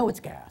 so you know it's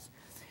gas.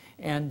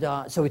 And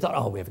so we thought,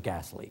 oh, we have a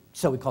gas leak.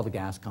 So we called the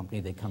gas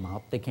company. They come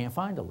up. They can't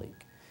find a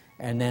leak.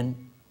 And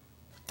then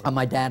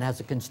my dad has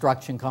a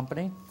construction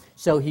company,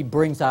 so he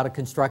brings out a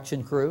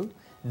construction crew.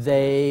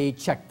 They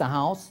check the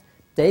house.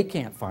 They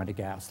can't find a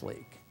gas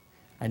leak.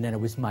 And then it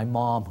was my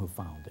mom who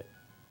found it.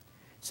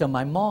 So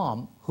my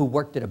mom, who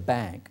worked at a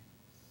bank,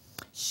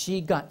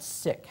 she got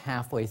sick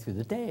halfway through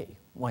the day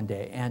one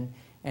day,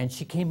 and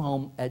she came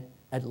home at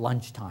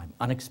lunchtime,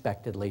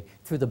 unexpectedly,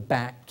 through the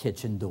back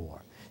kitchen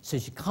door. So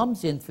she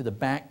comes in through the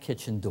back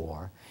kitchen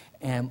door,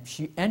 and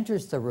she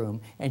enters the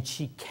room, and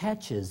she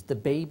catches the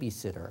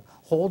babysitter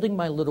holding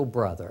my little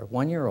brother,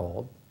 1 year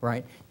old,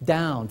 right,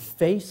 down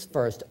face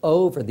first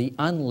over the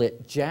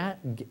unlit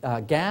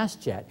gas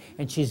jet,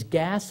 and she's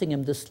gassing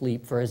him to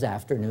sleep for his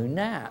afternoon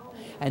nap.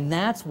 And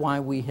that's why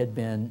we had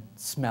been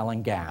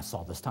smelling gas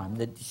all this time,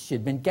 that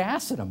she'd been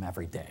gassing him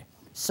every day.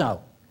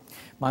 So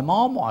my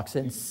mom walks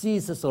in,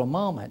 sees this little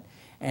moment,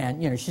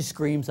 and, you know, she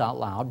screams out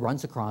loud,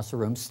 runs across the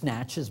room,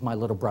 snatches my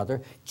little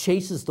brother,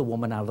 chases the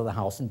woman out of the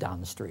house and down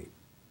the street.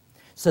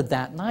 So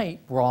that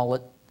night, we're all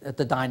at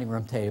the dining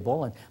room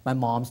table, and my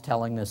mom's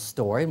telling this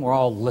story, and we're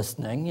all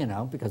listening, you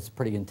know, because it's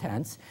pretty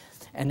intense.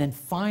 And then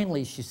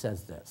finally she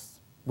says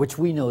this, which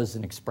we know is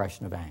an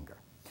expression of anger.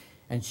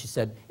 And she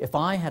said, if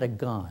I had a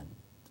gun,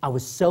 I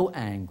was so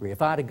angry,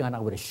 if I had a gun, I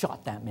would have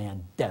shot that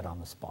man dead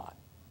on the spot.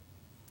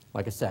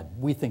 Like I said,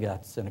 we think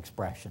that's an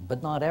expression,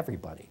 but not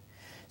everybody.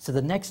 So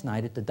the next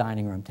night at the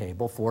dining room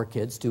table, 4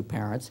 kids, 2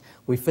 parents,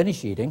 we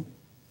finish eating.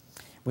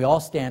 We all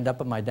stand up,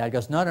 and my dad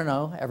goes, no, no,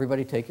 no,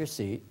 everybody take your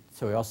seat.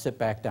 So we all sit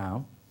back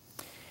down.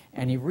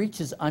 And he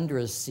reaches under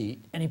his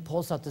seat, and he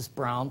pulls out this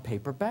brown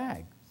paper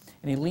bag.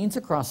 And he leans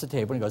across the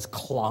table, and he goes,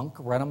 clunk,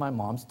 right on my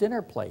mom's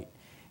dinner plate.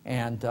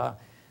 And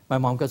my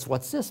mom goes,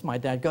 what's this? My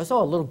dad goes,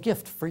 oh, a little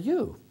gift for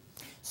you.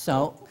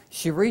 So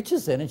she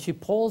reaches in, and she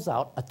pulls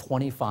out a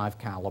 .25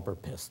 caliber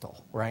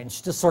pistol, right? And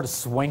she just sort of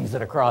swings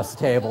it across the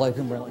table.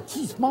 And we're like,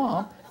 geez,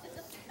 Mom.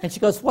 And she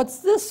goes, what's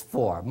this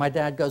for? My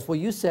dad goes, well,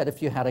 you said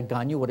if you had a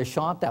gun, you would have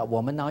shot that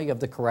woman. Now you have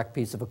the correct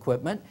piece of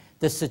equipment.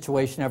 This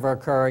situation ever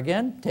occur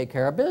again, take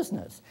care of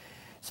business.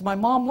 So my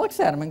mom looks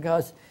at him and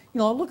goes, you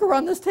know, look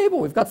around this table.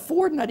 We've got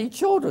 4 nutty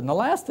children. The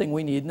last thing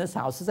we need in this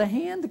house is a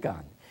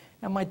handgun.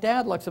 And my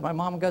dad looks at my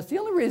mom and goes, the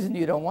only reason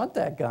you don't want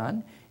that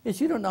gun is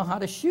you don't know how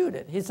to shoot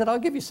it. He said, I'll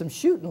give you some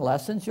shooting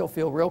lessons. You'll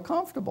feel real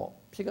comfortable.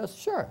 She goes,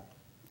 sure.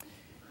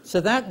 So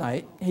that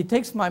night, he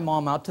takes my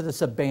mom out to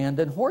this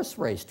abandoned horse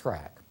race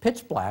track.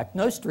 Pitch black,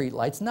 no street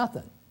lights,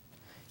 nothing.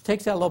 He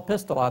takes that little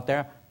pistol out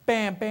there,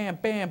 bam, bam,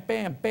 bam,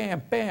 bam,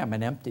 bam, bam,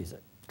 and empties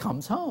it.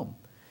 Comes home.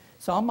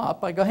 So I'm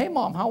up. I go, hey,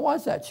 Mom, how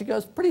was that? She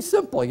goes, pretty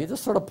simple. You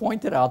just sort of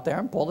point it out there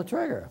and pull the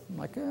trigger. I'm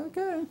like,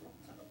 okay.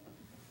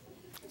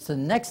 So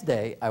the next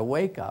day, I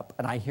wake up,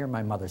 and I hear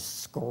my mother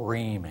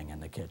screaming in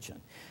the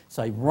kitchen.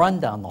 So I run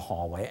down the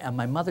hallway, and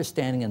my mother's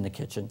standing in the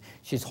kitchen.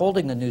 She's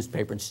holding the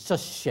newspaper, and she's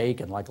just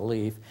shaking like a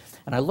leaf.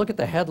 And I look at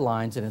the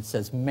headlines, and it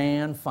says,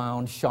 man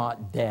found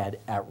shot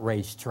dead at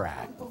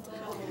racetrack.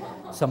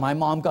 So my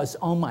mom goes,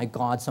 oh, my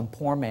God, some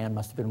poor man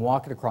must have been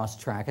walking across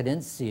the track. I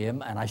didn't see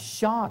him, and I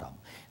shot him.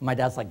 And my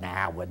dad's like,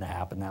 nah, it wouldn't have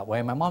happened that way.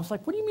 And my mom's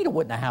like, what do you mean it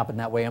wouldn't have happened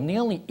that way? I'm the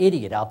only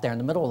idiot out there in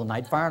the middle of the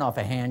night firing off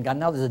a handgun.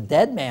 Now there's a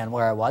dead man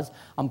where I was.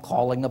 I'm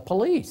calling the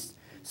police.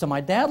 So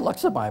my dad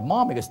looks at my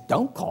mom. He goes,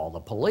 don't call the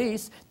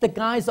police. The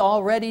guy's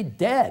already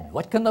dead.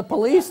 What can the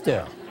police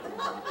do?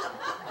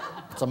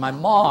 So my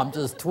mom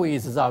just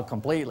tweezes out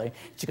completely.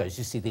 She goes,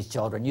 you see these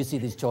children? You see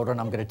these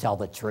children? I'm going to tell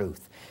the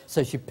truth.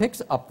 So she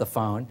picks up the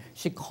phone.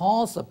 She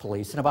calls the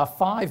police. In about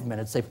 5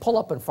 minutes, they pull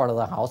up in front of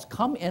the house,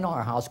 come in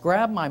our house,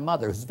 grab my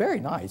mother, who's very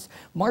nice,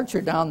 march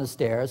her down the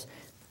stairs,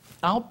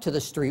 out to the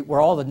street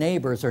where all the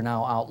neighbors are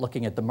now out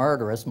looking at the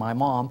murderess, my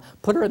mom,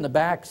 put her in the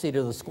back seat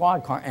of the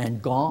squad car,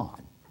 and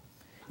gone.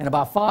 In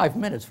about 5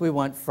 minutes, we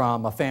went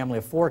from a family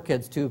of 4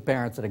 kids, 2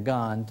 parents, and a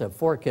gun, to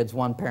 4 kids,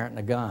 1 parent, and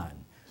a gun.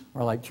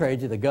 We're like,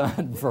 trade you the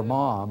gun for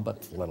Mom, but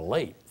it's a little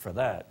late for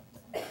that.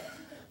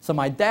 So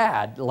my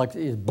dad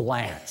is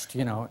blanched,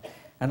 you know.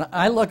 And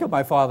I look at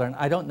my father, and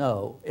I don't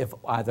know if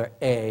either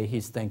A,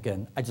 he's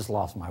thinking, I just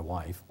lost my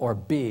wife, or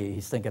B,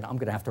 he's thinking, I'm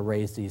going to have to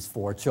raise these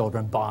 4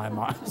 children by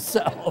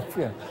myself.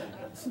 You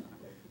know.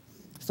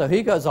 So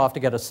he goes off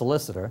to get a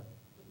solicitor,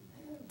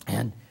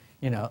 and,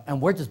 you know, and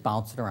we're just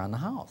bouncing around the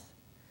house.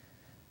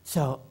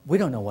 So we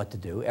don't know what to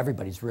do.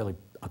 Everybody's really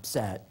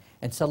upset.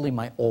 And suddenly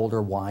my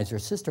older, wiser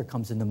sister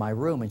comes into my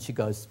room, and she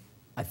goes,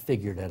 I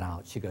figured it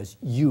out. She goes,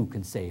 you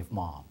can save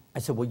Mom. I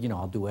said, well, you know,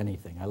 I'll do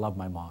anything. I love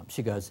my mom.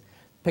 She goes,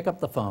 pick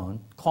up the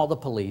phone, call the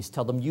police,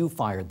 tell them you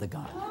fired the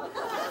gun.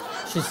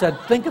 She said,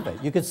 think of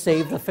it. You could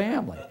save the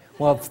family.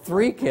 We'll have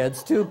 3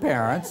 kids, 2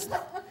 parents,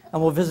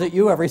 and we'll visit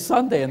you every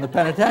Sunday in the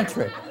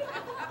penitentiary.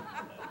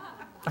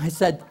 I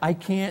said, I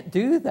can't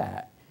do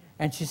that.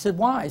 And she said,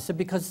 why? I said,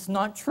 because it's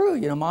not true.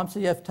 You know, Mom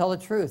said you have to tell the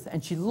truth.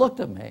 And she looked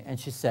at me, and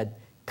she said,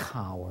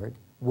 coward,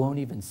 won't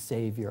even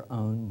save your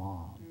own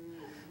mom.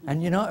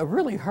 And, you know, it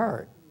really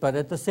hurt. But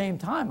at the same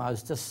time, I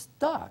was just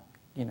stuck,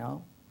 you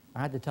know.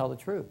 I had to tell the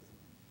truth.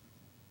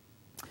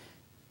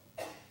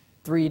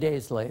 3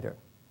 days later,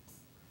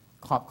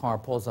 cop car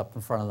pulls up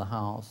in front of the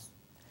house.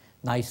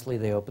 Nicely,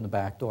 they open the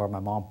back door.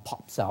 My mom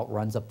pops out,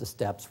 runs up the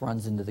steps,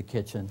 runs into the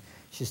kitchen.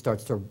 She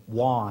starts to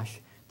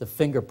wash the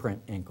fingerprint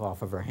ink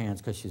off of her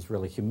hands because she's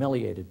really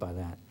humiliated by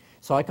that.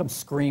 So I come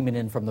screaming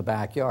in from the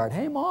backyard,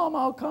 hey, Mom,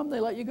 how come they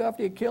let you go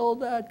after you killed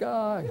that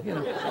guy? You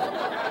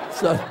know.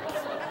 So,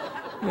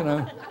 you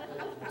know,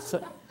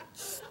 so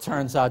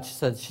turns out she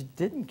said she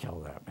didn't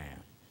kill that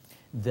man.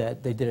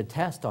 That they did a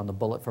test on the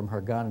bullet from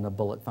her gun and the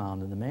bullet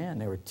found in the man.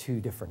 There were 2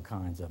 different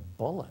kinds of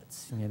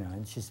bullets, you know,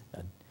 and she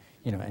said,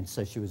 you know, and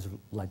so she was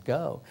let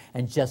go.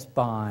 And just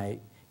by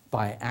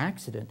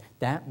accident,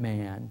 that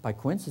man, by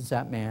coincidence,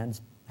 that man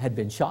had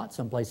been shot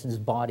someplace and his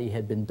body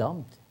had been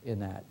dumped in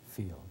that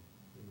field,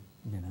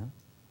 you know.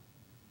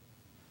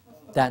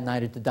 That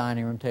night at the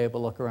dining room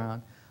table, look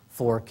around,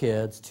 4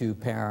 kids, 2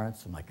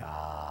 parents. I'm like,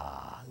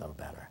 a little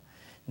better.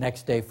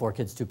 Next day, 4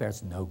 kids, 2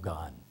 parents, no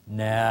gun.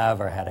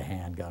 Never had a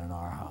handgun in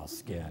our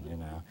house again, you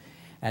know.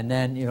 And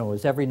then, you know, it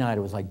was every night,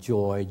 it was like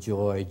joy,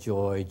 joy,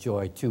 joy,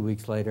 joy. 2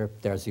 weeks later,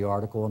 there's the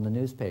article in the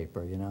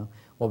newspaper, you know.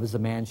 What was the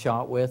man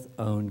shot with?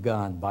 Own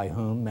gun. By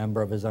whom?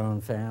 Member of his own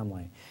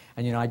family.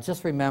 And, you know, I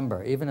just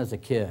remember, even as a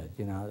kid,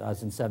 you know, I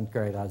was in 7th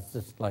grade, I was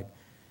just like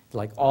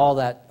all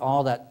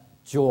that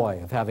joy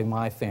of having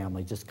my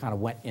family just kind of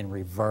went in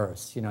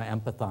reverse, you know,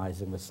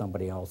 empathizing with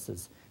somebody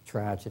else's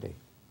tragedy.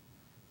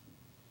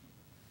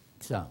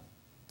 So,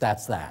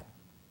 that's that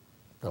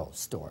little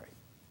story.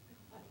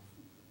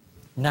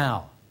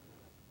 Now,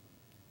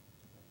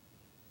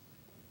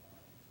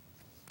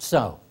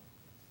 so,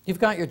 you've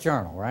got your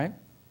journal, right?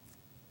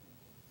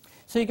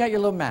 So you got your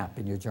little map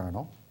in your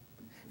journal,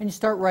 and you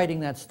start writing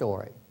that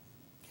story.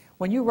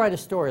 When you write a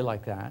story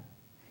like that,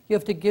 you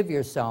have to give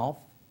yourself,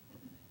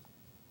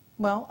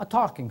 well, a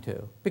talking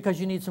to, because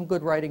you need some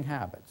good writing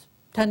habits.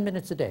 10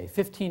 minutes a day,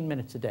 15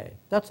 minutes a day.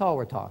 That's all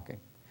we're talking.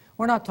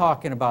 We're not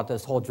talking about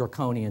this whole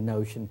draconian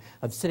notion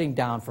of sitting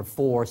down for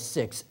 4,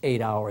 6,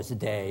 8 hours a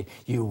day.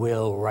 You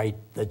will write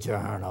the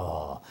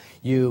journal.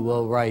 You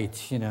will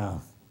write, you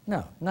know.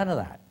 No, none of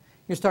that.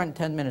 You're starting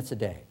 10 minutes a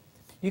day.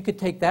 You could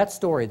take that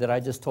story that I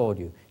just told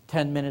you,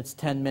 10 minutes,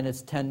 10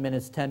 minutes, 10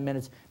 minutes, 10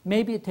 minutes.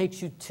 Maybe it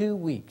takes you 2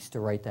 weeks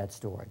to write that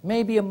story.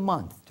 Maybe a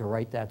month to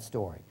write that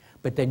story.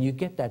 But then you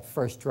get that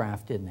first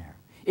draft in there.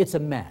 It's a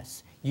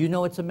mess. You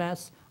know it's a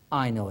mess.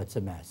 I know it's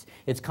a mess.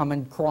 It's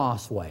coming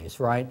crossways,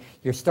 right?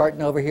 You're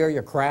starting over here,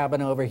 you're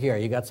crabbing over here.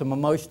 You got some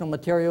emotional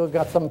material, you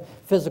got some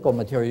physical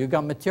material. You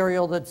got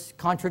material that's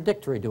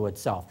contradictory to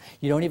itself.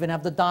 You don't even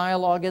have the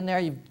dialogue in there.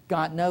 You've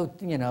got no,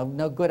 you know,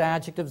 no good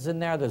adjectives in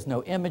there. There's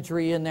no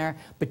imagery in there.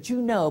 But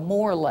you know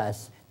more or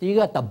less You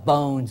got the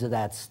bones of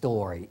that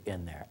story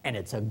in there, and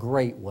it's a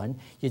great one.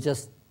 You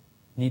just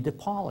need to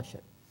polish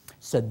it.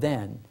 So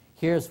then,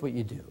 here's what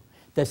you do.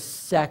 The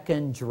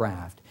second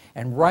draft.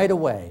 And right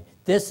away,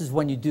 this is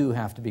when you do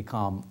have to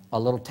become a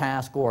little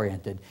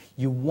task-oriented.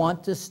 You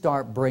want to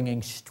start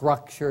bringing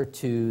structure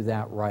to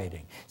that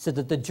writing so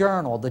that the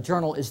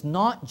journal is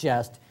not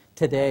just,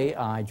 today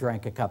I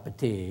drank a cup of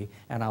tea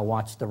and I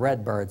watched the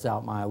redbirds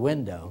out my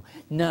window.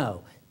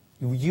 No,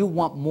 you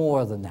want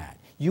more than that.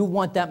 You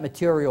want that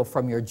material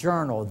from your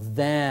journal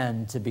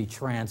then to be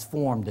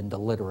transformed into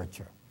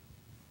literature.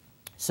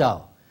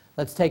 So,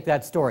 let's take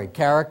that story.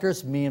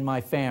 Characters, me and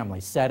my family.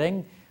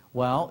 Setting,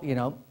 well, you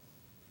know,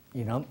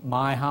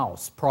 my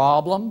house.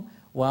 Problem,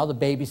 well, the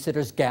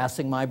babysitter's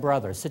gassing my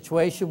brother.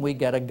 Situation, we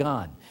get a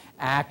gun.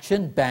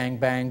 Action, bang,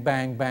 bang,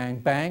 bang, bang,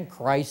 bang.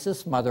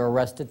 Crisis, mother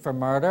arrested for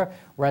murder.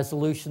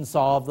 Resolution,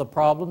 solve the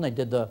problem. They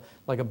did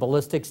like a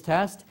ballistics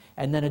test.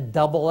 And then a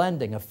double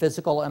ending, a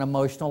physical and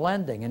emotional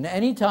ending. And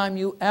anytime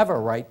you ever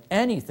write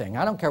anything,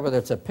 I don't care whether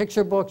it's a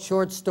picture book,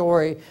 short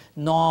story,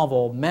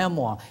 novel,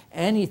 memoir,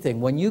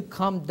 anything, when you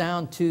come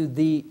down to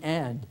the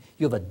end,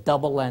 you have a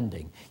double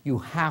ending. You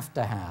have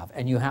to have,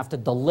 and you have to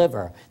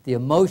deliver the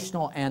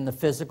emotional and the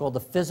physical.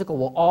 The physical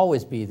will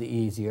always be the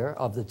easier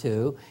of the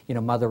two. You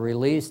know, mother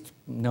released,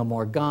 no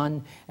more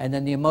gun. And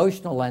then the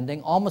emotional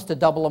ending, almost a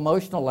double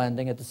emotional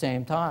ending at the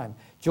same time.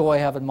 Joy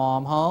having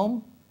mom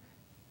home.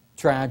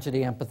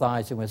 Tragedy,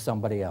 empathizing with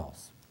somebody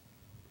else.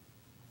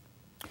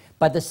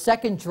 By the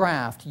second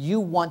draft,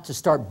 you want to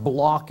start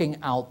blocking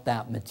out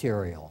that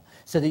material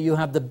so that you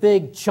have the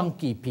big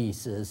chunky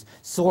pieces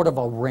sort of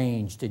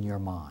arranged in your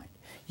mind.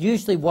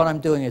 Usually what I'm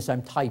doing is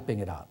I'm typing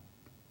it up.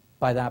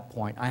 By that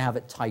point, I have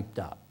it typed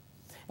up.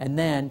 And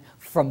then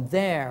from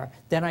there,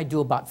 then I do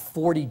about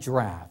 40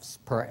 drafts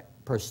per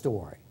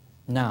story.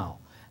 Now,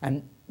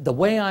 and the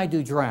way I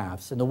do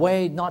drafts, and the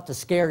way not to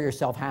scare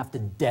yourself half to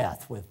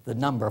death with the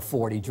number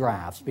 40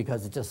 drafts,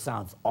 because it just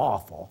sounds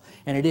awful,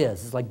 and it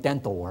is, it's like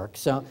dental work.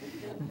 So,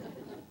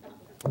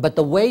 but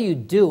the way you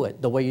do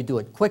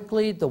it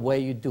quickly, the way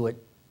you do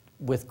it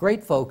with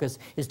great focus,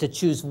 is to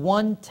choose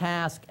one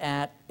task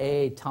at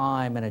a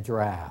time in a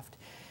draft.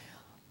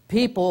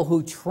 People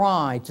who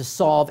try to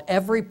solve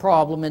every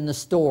problem in the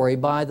story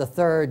by the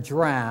third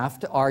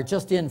draft are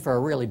just in for a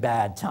really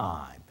bad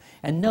time,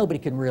 and nobody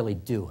can really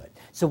do it.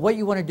 So what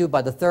you want to do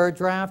by the third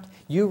draft,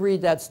 you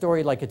read that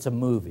story like it's a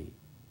movie.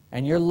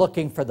 And you're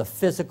looking for the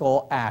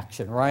physical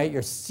action, right?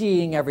 You're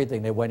seeing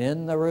everything. They went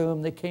in the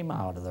room, they came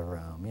out of the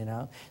room, you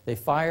know. They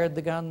fired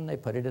the gun, they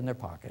put it in their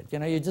pocket. You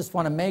know, you just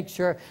want to make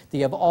sure that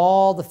you have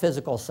all the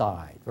physical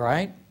side,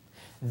 right?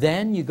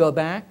 Then you go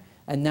back,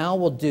 and now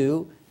we'll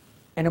do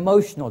an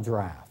emotional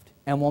draft.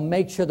 And we'll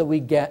make sure that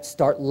we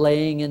start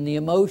laying in the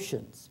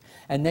emotions.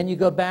 And then you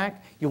go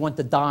back, you want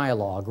the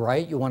dialogue,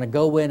 right? You want to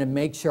go in and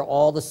make sure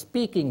all the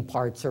speaking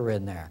parts are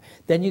in there.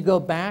 Then you go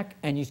back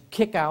and you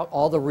kick out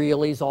all the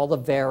reallys, all the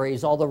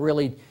veries, all the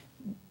really,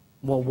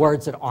 well,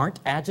 words that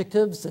aren't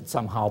adjectives that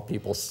somehow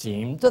people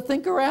seem to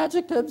think are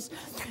adjectives.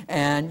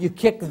 And you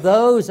kick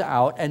those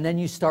out, and then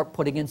you start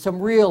putting in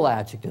some real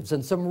adjectives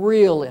and some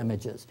real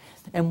images.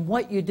 And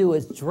what you do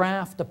is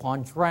draft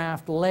upon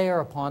draft, layer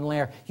upon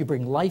layer. You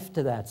bring life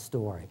to that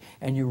story,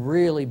 and you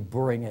really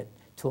bring it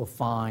to a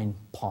fine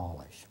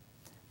polish.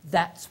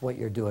 That's what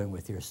you're doing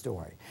with your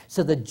story.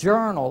 So the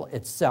journal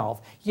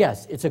itself,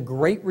 yes, it's a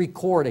great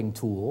recording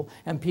tool,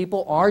 and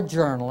people are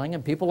journaling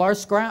and people are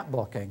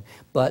scrapbooking.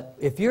 But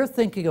if you're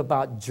thinking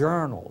about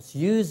journals,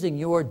 using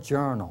your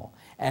journal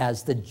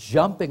as the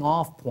jumping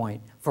off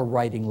point for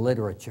writing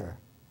literature,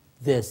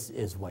 this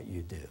is what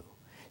you do.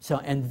 So,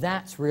 and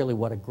that's really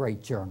what a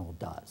great journal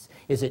does,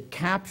 is it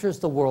captures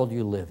the world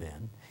you live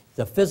in,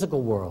 the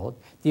physical world,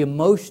 the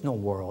emotional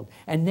world,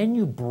 and then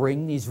you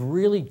bring these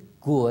really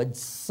good,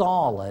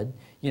 solid,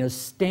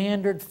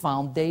 standard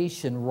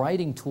foundation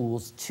writing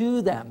tools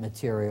to that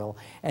material.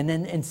 And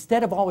then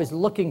instead of always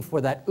looking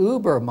for that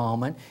uber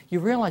moment, you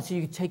realize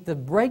you take the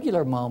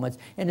regular moments,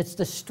 and it's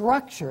the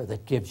structure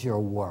that gives your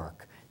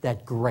work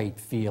that great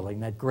feeling,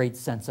 that great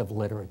sense of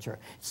literature.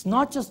 It's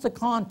not just the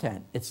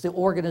content, it's the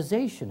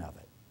organization of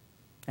it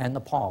and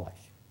the polish.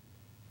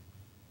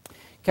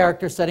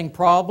 Character setting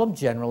problem,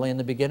 generally in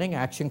the beginning,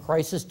 action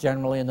crisis,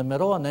 generally in the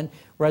middle, and then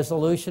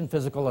resolution,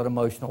 physical and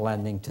emotional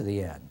ending to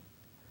the end.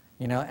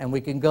 And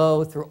we can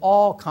go through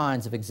all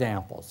kinds of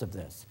examples of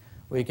this.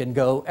 We can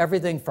go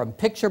everything from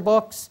picture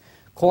books,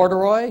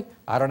 corduroy,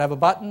 I don't have a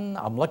button,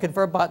 I'm looking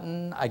for a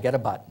button, I get a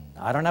button.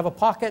 I don't have a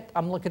pocket,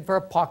 I'm looking for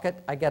a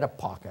pocket, I get a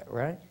pocket,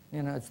 right?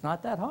 It's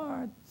not that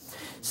hard.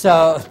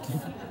 So,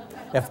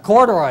 if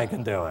corduroy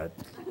can do it.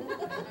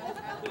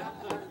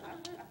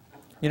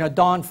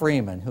 Don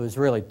Freeman, who is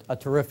really a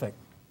terrific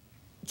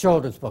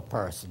children's book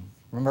person.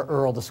 Remember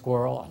Earl the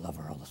Squirrel? I love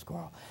Earl the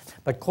Squirrel.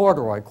 But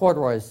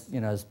corduroy is,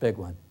 his big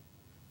one.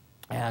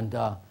 And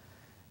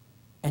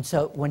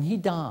so when he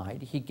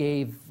died, he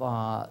gave,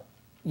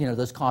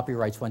 those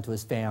copyrights went to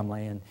his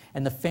family,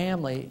 and the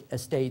family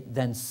estate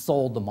then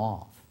sold them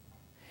off.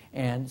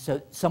 And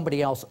so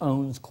somebody else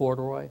owns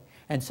corduroy,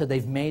 and so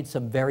they've made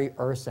some very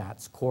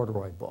ersatz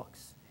corduroy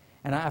books.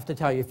 And I have to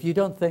tell you, if you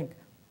don't think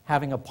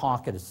having a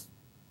pocket is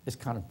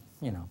kind of,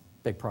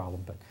 big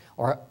problem,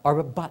 or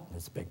a button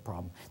is a big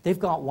problem. They've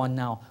got one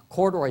now.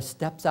 Corduroy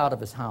steps out of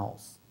his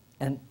house,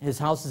 and his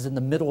house is in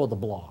the middle of the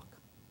block.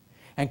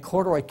 And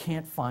Corduroy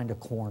can't find a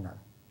corner.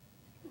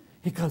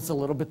 He goes a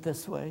little bit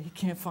this way, he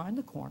can't find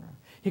the corner.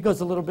 He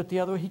goes a little bit the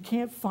other way, he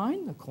can't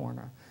find the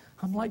corner.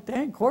 I'm like,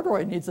 dang,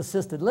 Corduroy needs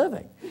assisted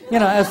living.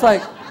 It's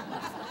like,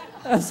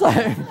 it's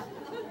like,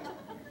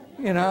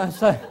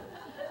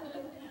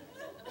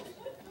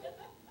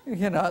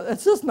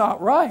 it's just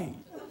not right,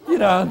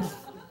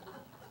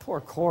 Poor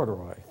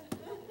Corduroy.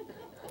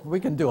 We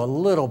can do a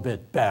little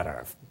bit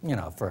better,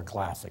 for a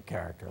classic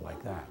character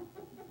like that.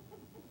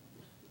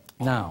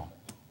 Now,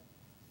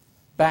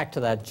 back to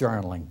that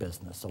journaling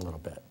business a little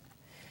bit.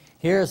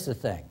 Here's the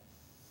thing.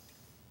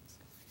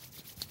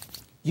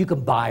 You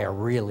can buy a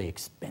really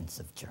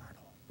expensive journal,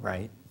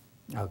 right?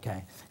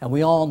 Okay. And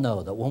we all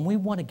know that when we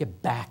want to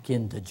get back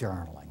into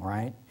journaling,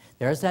 right,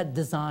 there's that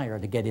desire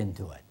to get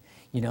into it,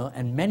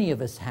 and many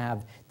of us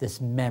have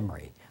this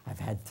memory. I've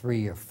had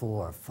 3 or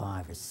 4 or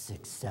 5 or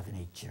 6, 7,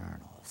 8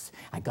 journals.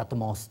 I got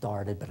them all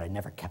started, but I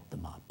never kept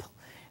them up.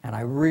 And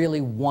I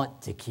really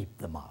want to keep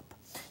them up.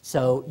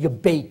 So you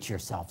bait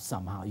yourself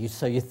somehow.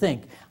 So you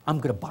think, I'm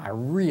going to buy a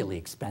really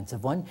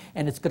expensive one,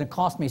 and it's going to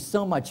cost me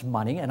so much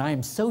money, and I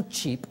am so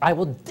cheap, I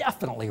will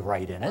definitely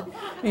write in it.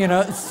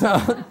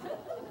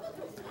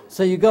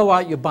 So you go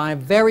out, you buy a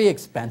very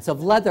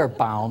expensive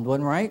leather-bound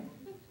one, right?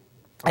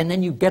 And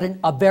then you get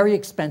a very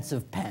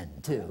expensive pen,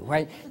 too,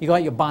 right? You go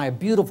out, you buy a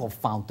beautiful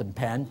fountain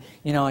pen,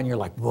 and you're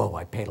like, whoa,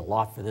 I paid a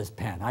lot for this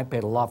pen. I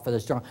paid a lot for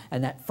this journal.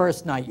 And that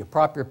first night, you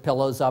prop your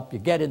pillows up, you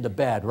get into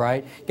bed,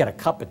 right? Get a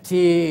cup of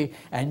tea,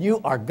 and you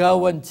are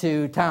going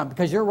to town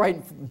because you're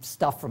writing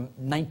stuff from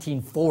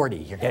 1940.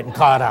 You're getting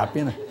caught up,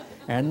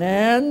 And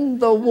then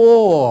the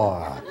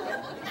war.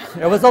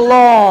 It was a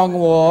long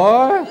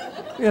war,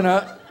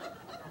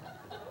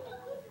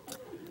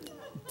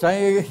 So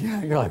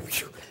you're like,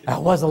 phew.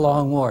 That was a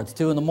long war. It's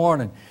 2 in the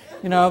morning,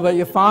 But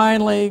you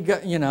finally,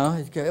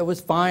 it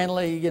was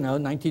finally,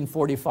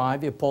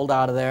 1945. You pulled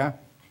out of there.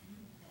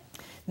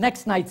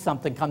 Next night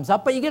something comes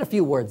up, but you get a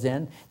few words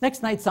in.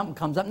 Next night something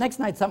comes up. Next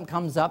night something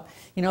comes up.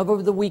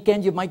 Over the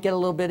weekend you might get a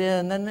little bit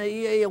in, and then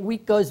a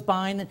week goes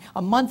by, and then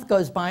a month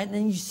goes by, and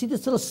then you see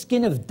this little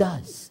skin of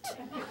dust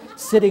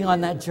sitting on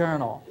that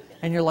journal.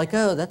 And you're like,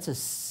 oh, that's a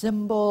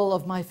symbol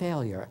of my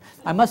failure.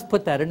 I must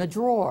put that in a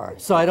drawer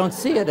so I don't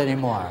see it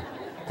anymore.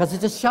 Because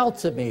it just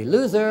shouts at me,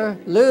 loser,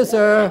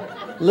 loser,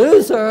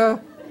 loser,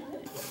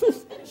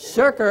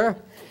 shirker.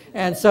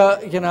 And so,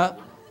 you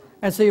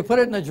put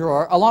it in the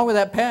drawer, along with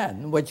that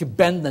pen, which you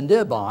bend the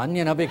nib on,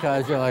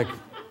 because you're like,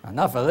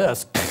 enough of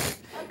this.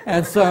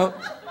 And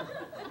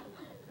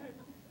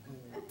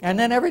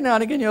then every now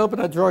and again you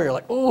open a drawer, you're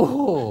like,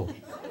 oh,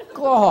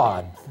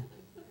 God,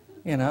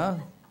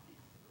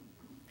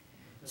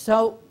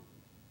 So,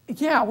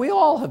 yeah, we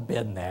all have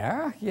been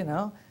there,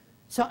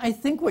 So I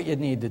think what you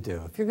need to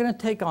do, if you're going to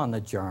take on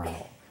the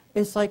journal,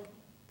 is like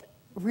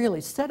really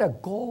set a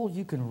goal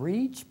you can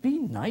reach. Be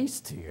nice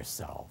to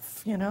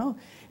yourself,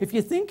 If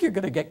you think you're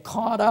going to get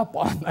caught up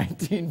on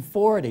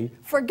 1940,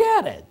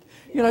 forget it.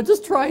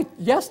 Just try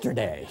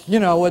yesterday,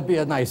 would be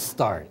a nice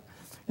start.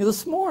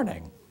 This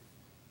morning.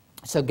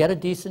 So get a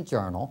decent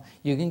journal.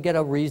 You can get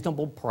a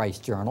reasonable price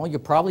journal. You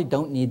probably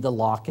don't need the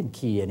lock and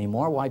key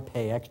anymore. Why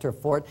pay extra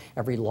for it?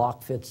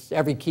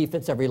 Every key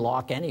fits every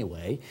lock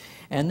anyway.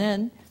 And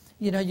then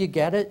you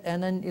get it,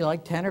 and then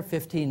like 10 or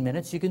 15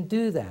 minutes, you can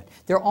do that.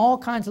 There are all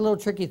kinds of little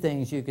tricky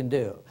things you can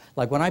do.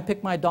 Like when I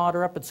pick my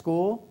daughter up at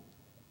school,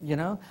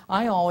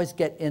 I always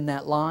get in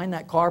that line,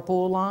 that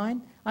carpool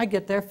line. I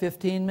get there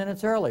 15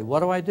 minutes early.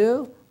 What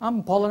do?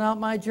 I'm pulling out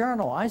my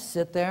journal. I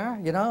sit there,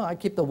 I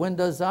keep the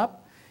windows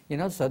up,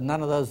 so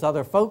none of those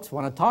other folks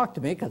want to talk to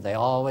me because they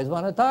always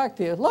want to talk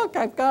to you. Look,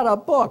 I've got a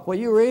book. Will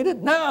you read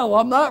it? No,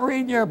 I'm not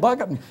reading your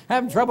book. I'm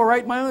having trouble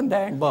writing my own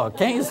dang book.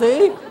 Can't you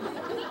see?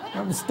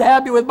 I'm going to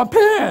stab you with my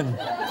pen.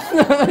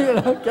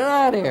 Get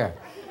out of here.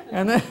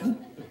 And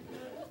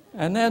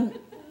then,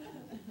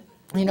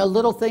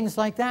 little things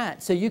like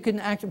that. So you can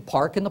actually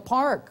park in the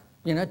park.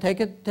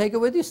 Take it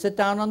with you. Sit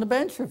down on the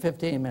bench for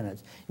 15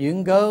 minutes. You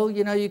can go,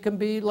 you can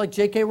be like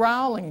J.K.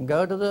 Rowling and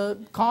go to the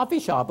coffee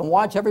shop and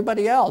watch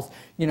everybody else,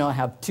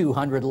 have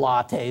 200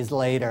 lattes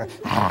later.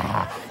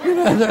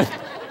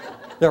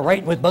 They're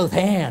writing with both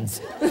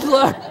hands.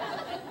 Look,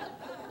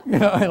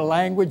 in a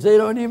language they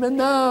don't even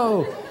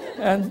know.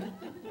 And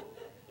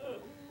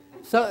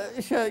so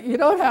you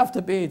don't have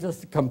to be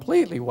just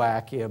completely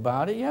wacky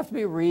about it. You have to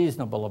be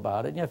reasonable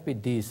about it. You have to be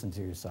decent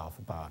to yourself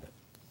about it.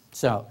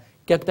 So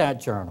get that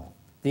journal.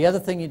 The other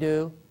thing you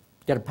do,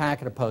 get a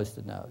packet of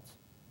Post-it notes,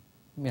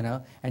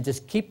 and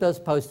just keep those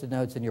Post-it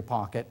notes in your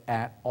pocket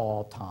at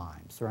all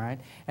times, right?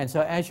 And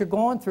so as you're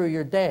going through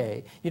your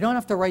day, you don't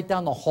have to write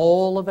down the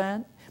whole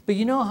event, but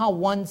you know how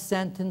one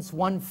sentence,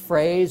 one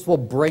phrase will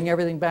bring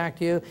everything back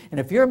to you?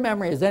 And if your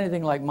memory is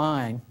anything like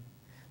mine,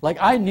 Like,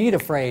 I need a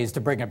phrase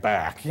to bring it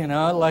back, you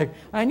know? Like,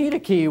 I need a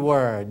key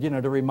word, you know,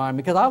 to remind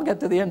me, because I'll get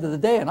to the end of the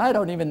day and I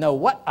don't even know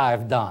what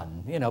I've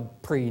done, you know,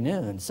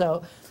 pre-noon.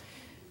 So,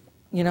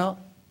 you know,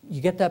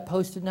 you get that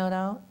Post-it note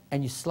out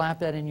and you slap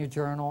that in your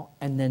journal,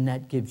 and then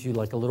that gives you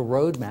like a little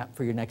roadmap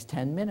for your next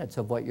 10 minutes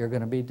of what you're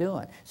going to be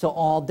doing. So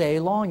all day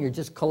long, you're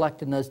just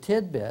collecting those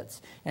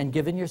tidbits and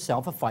giving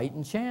yourself a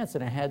fighting chance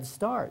and a head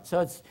start.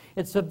 So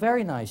it's a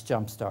very nice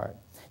jump start.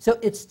 So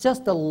it's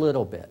just a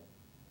little bit.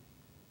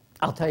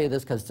 I'll tell you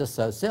this because it's just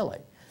so silly.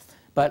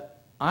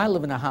 But I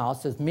live in a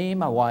house. It's me,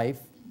 my wife,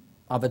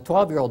 I have a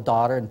 12-year-old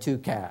daughter and 2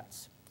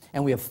 cats.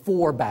 And we have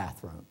 4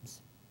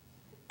 bathrooms.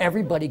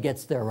 Everybody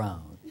gets their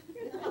own,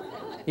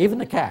 even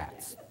the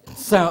cats.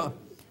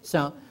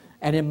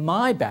 And in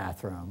my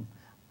bathroom,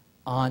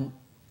 on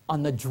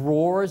the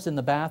drawers in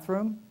the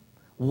bathroom,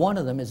 one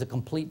of them is a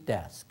complete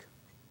desk.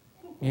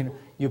 You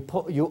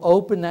know, you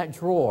open that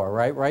drawer,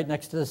 right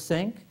next to the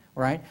sink,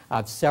 right? I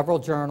have several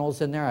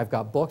journals in there. I've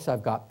got books.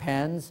 I've got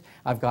pens.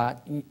 I've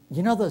got, you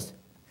know those,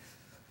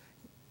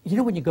 you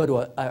know when you go to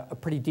a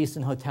pretty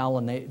decent hotel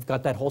and they've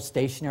got that whole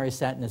stationery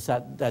set and it's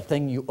that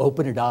thing, you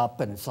open it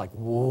up and it's like,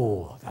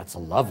 whoa, that's a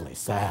lovely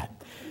set.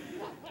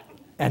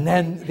 And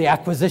then the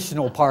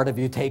acquisitional part of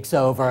you takes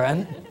over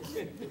and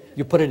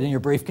you put it in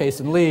your briefcase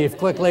and leave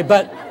quickly,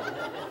 but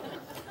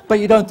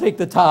you don't take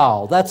the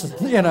towel.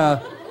 That's, you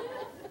know,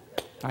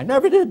 I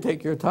never did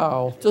take your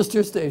towel, just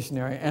your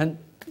stationery. And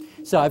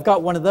so I've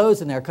got one of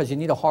those in there because you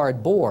need a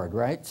hard board,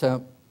 right?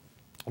 So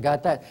I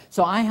got that.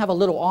 So I have a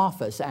little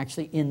office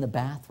actually in the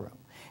bathroom.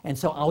 And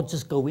so I'll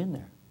just go in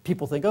there.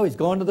 People think, oh, he's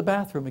going to the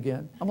bathroom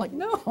again. I'm like,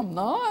 no, I'm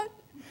not.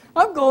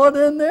 I'm going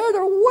in there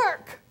to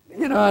work.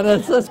 You know,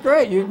 and that's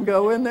great. You can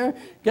go in there,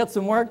 get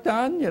some work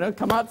done, you know,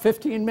 come out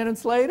 15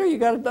 minutes later, you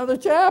got another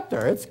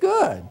chapter. It's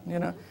good, you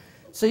know.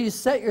 So you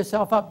set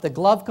yourself up. The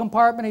glove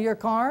compartment of your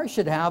car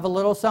should have a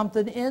little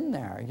something in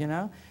there, you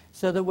know,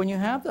 so that when you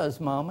have those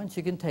moments,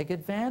 you can take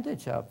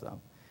advantage of them.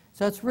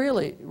 So it's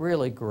really,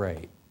 really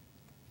great.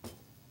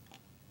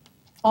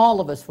 All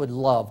of us would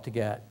love to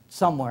get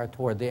somewhere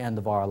toward the end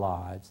of our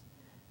lives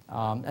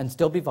and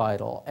still be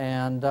vital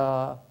and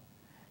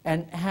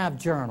have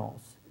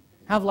journals.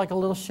 Have like a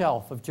little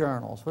shelf of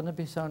journals. Wouldn't it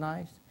be so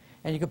nice?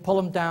 And you could pull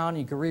them down,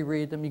 you could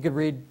reread them, you could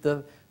read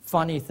the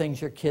funny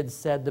things your kids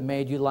said that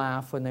made you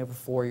laugh when they were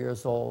 4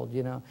 years old,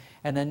 you know.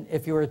 And then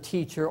if you were a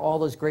teacher, all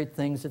those great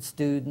things that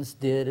students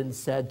did and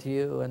said to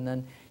you. And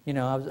then, you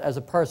know, as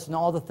a person,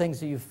 all the things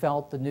that you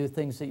felt, the new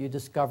things that you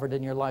discovered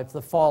in your life,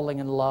 the falling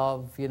in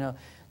love, you know,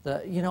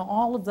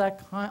 all of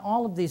that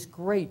all of these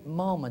great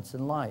moments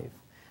in life.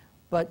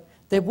 But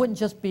they wouldn't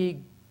just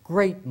be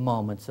great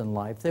moments in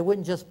life. They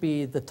wouldn't just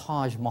be the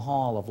Taj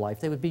Mahal of life.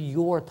 They would be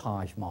your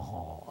Taj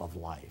Mahal of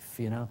life,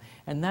 you know?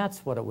 And that's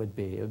what it would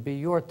be. It would be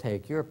your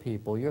take, your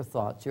people, your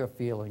thoughts, your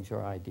feelings,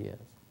 your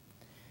ideas.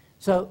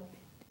 So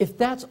if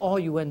that's all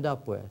you end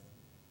up with,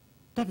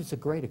 that is a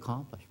great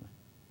accomplishment.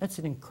 That's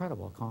an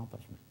incredible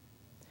accomplishment.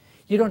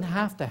 You don't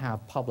have to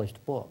have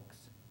published books.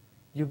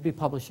 You'd be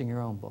publishing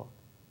your own book.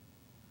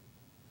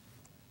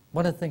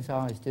 One of the things I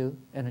always do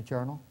in a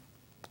journal,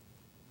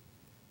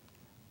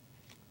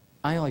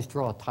 I always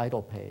draw a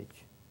title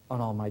page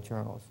on all my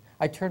journals.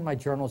 I turn my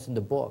journals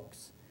into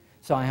books.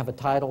 So I have a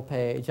title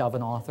page, I have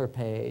an author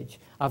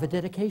page, I have a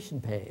dedication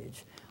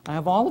page. I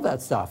have all of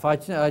that stuff. I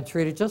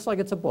treat it just like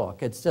it's a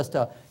book. It's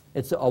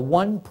a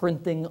one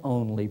printing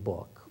only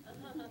book.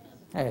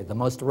 Hey, the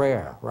most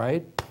rare,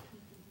 right?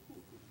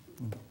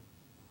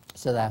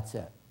 So that's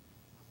it.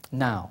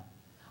 Now,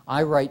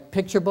 I write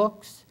picture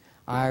books.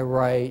 I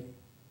write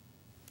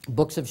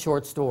books of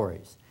short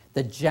stories.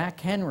 The Jack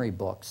Henry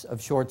books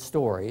of short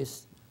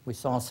stories, we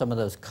saw some of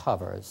those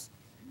covers.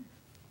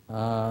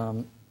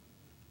 Let's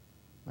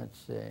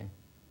see.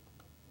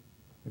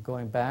 We're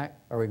going back,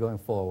 or are we going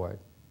forward?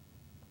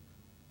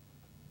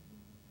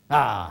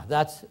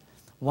 That's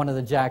one of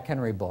the Jack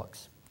Henry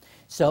books.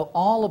 So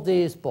all of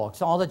these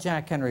books, all the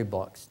Jack Henry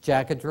books,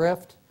 Jack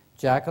Adrift,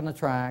 Jack on the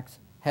Tracks,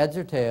 Heads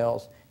or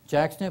Tails,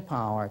 Jack's New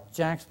Power,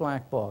 Jack's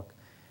Black Book,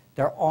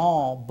 they're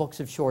all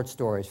books of short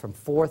stories from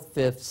 4th,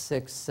 5th,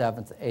 6th,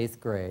 7th, 8th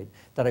grade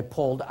that I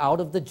pulled out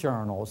of the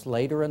journals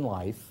later in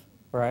life,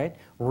 right?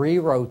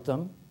 Rewrote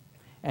them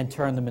and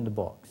turned them into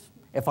books.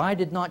 If I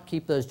did not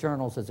keep those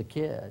journals as a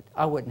kid,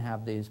 I wouldn't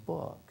have these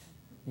books,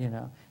 you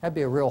know. That'd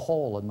be a real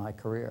hole in my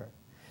career.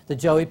 The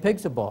Joey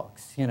Pigza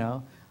books, you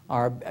know,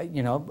 are,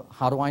 you know,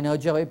 how do I know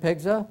Joey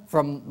Pigza?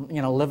 From,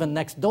 you know, living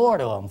next door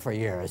to him for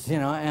years, you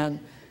know,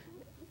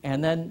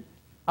 and then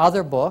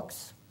other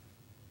books.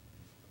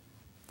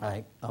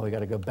 Oh, we got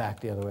to go back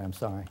the other way. I'm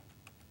sorry.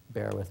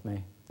 Bear with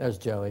me. There's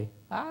Joey.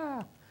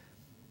 And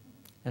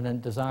then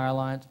Desire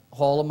Lines,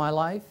 Whole of My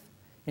Life.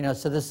 You know,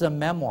 so this is a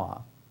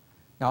memoir.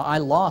 Now, I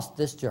lost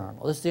this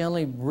journal. This is the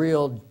only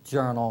real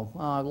journal.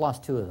 I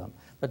lost 2 of them.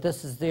 But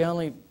this is the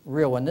only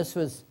real one. This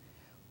was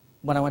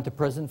when I went to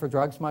prison for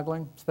drug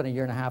smuggling. Spent a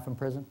year and a half in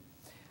prison.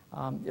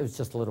 It was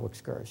just a little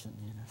excursion,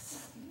 you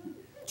know.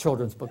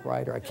 Children's book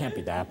writer. I can't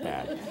be that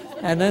bad.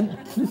 And then...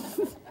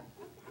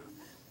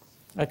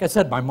 Like I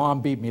said, my mom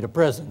beat me to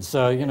prison,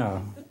 so, you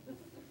know,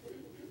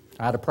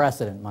 I had a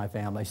precedent in my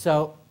family.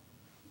 So,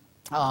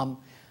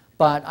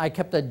 but I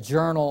kept a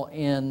journal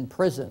in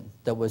prison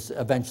that was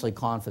eventually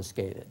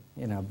confiscated,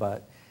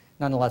 but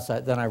nonetheless,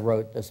 then I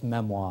wrote this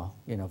memoir,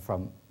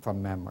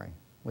 from memory,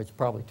 which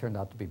probably turned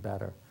out to be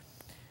better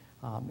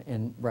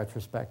in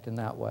retrospect in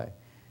that way.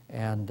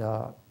 And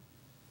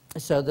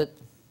so that,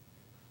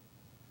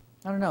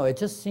 I don't know, it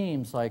just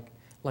seems like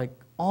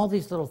all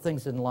these little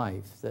things in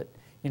life that,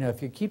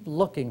 if you keep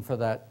looking for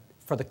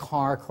the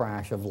car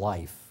crash of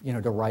life,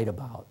 to write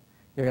about,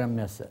 you're going to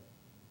miss it.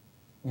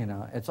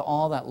 It's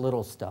all that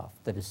little stuff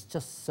that is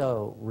just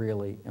so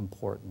really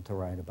important to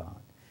write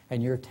about.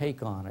 And your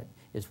take on it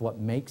is what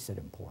makes it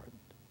important.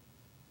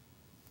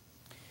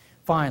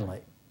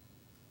 Finally,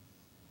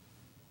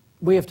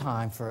 we have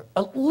time for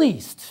at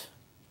least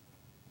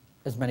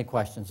as many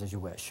questions as you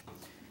wish.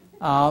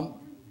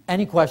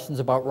 Any questions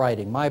about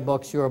writing? My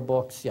books, your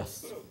books?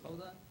 Yes.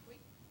 Hold on.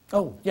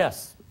 Oh,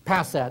 yes.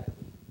 Pass that.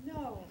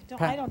 No,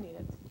 I don't need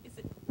it. Is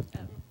it?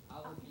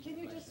 Can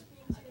you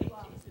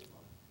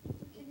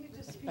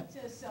just speak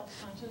to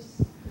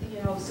self-conscious,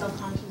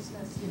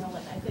 self-consciousness,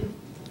 like I think,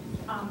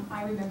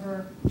 I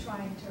remember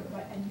trying to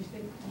write, and you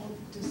think, well,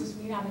 does this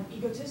mean I'm an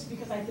egotist?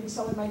 Because I think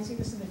someone might see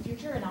this in the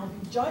future and I'll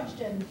be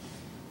judged, and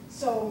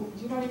so,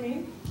 do you know what I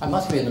mean? I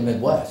must be in the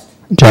Midwest.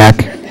 Jack,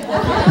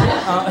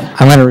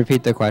 I'm going to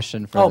repeat the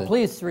question for the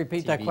please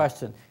repeat that TV.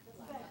 question.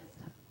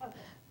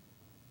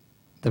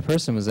 The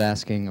person was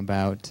asking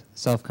about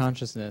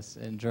self-consciousness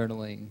in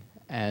journaling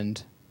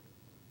and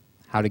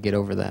how to get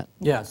over that.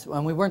 Yes,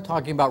 and we weren't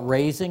talking about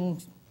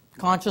raising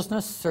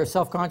consciousness or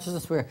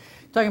self-consciousness. We were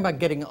talking about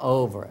getting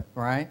over it,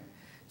 right?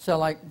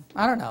 So, I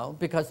don't know,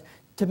 because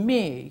to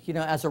me,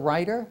 as a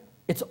writer,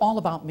 it's all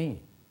about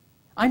me.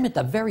 I'm at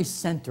the very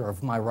center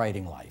of my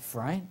writing life,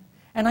 right?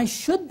 And I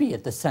should be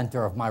at the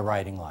center of my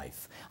writing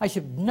life. I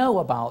should know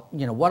about,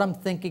 what I'm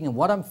thinking and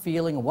what I'm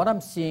feeling and what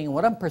I'm seeing and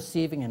what I'm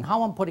perceiving and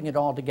how I'm putting it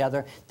all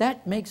together.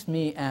 That makes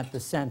me at the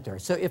center.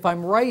 So if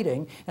I'm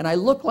writing and I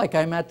look like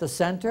I'm at the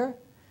center,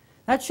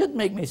 that should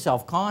make me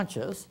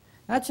self-conscious.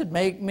 That should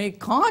make me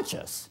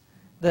conscious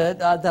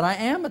that I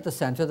am at the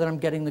center, that I'm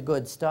getting the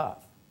good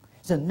stuff.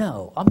 So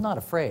no, I'm not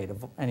afraid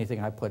of anything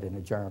I put in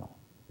a journal,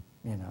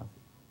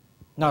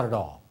 Not at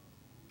all.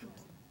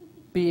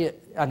 Be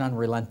it an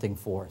unrelenting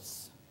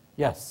force.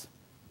 Yes?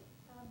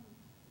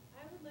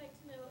 I would like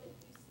to know if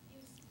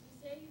you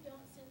say you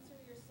don't censor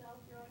yourself,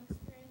 your own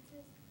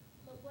experiences,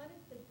 but what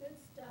if the good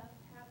stuff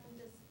happened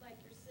to, like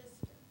your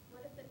sister?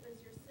 What if it was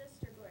your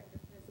sister going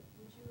to prison?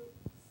 Would you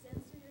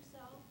censor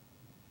yourself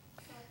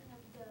talking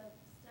of the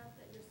stuff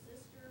that your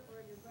sister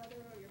or your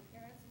brother or your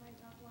parents might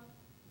not want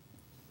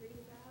to read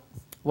about?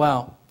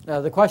 Well,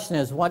 the question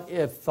is, what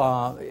if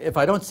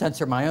I don't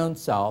censor my own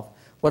self,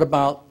 what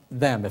about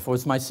them? If it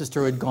was my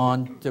sister who had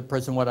gone to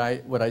prison, would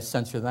I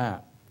censor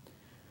that?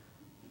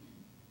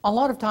 A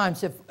lot of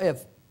times,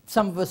 if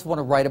some of us want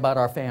to write about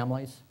our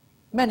families,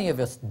 many of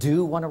us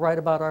do want to write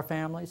about our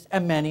families,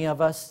 and many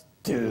of us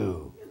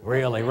do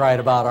really write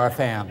about our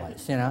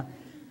families,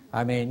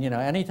 I mean,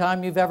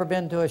 anytime you've ever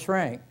been to a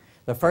shrink,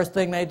 the first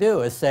thing they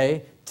do is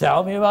say,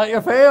 tell me about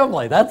your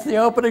family. That's the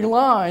opening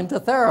line to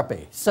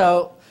therapy.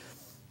 So,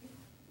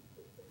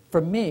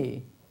 for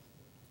me,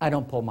 I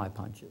don't pull my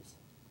punches.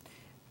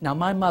 Now,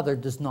 my mother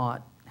does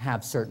not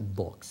have certain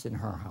books in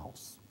her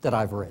house that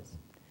I've written.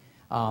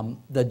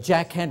 The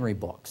Jack Henry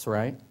books,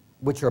 right,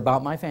 which are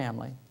about my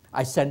family,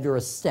 I send her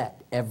a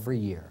set every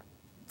year.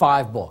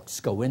 5 books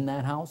go in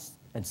that house,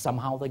 and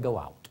somehow they go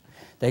out.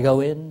 They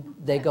go in,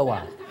 they go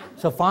out.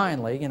 So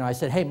finally, I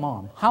said, hey,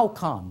 Mom, how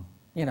come,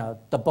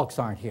 the books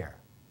aren't here?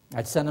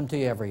 I'd send them to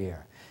you every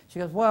year. She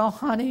goes, well,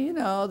 honey,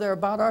 they're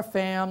about our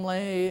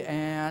family,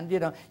 and,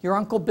 your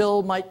Uncle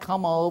Bill might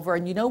come over,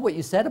 and you know what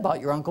you said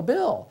about your Uncle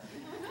Bill.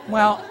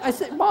 Well, I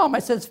said, Mom,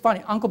 it's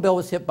funny. Uncle Bill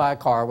was hit by a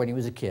car when he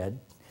was a kid,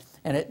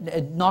 and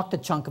it knocked a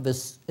chunk of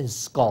his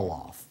skull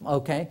off,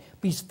 okay?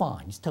 But he's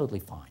fine. He's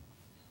totally fine.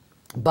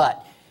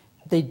 But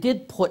they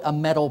did put a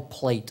metal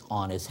plate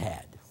on his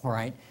head,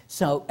 right?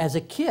 So as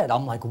a kid,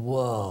 I'm like,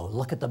 whoa,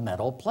 look at the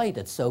metal plate.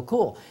 It's so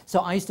cool.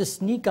 So I used to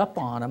sneak up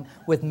on him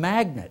with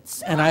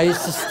magnets, and I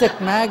used to stick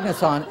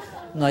magnets on it,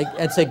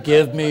 and say,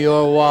 give me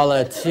your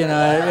wallet, And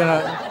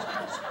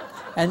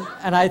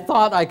I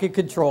thought I could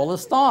control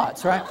his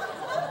thoughts, right?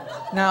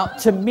 Now,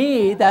 to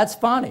me, that's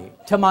funny.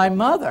 To my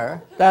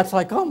mother, that's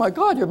like, oh my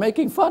God, you're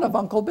making fun of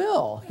Uncle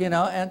Bill,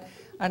 and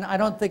I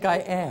don't think I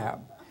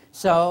am.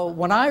 So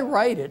when I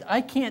write it,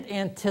 I can't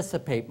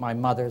anticipate my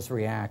mother's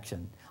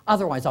reaction.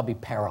 Otherwise, I'll be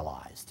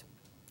paralyzed,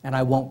 and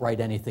I won't write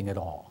anything at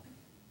all,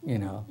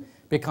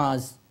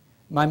 because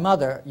my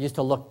mother used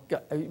to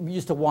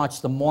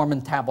watch the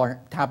Mormon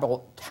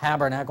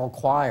Tabernacle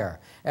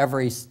Choir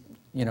every,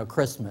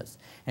 Christmas,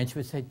 and she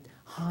would say,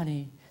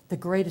 honey, the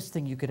greatest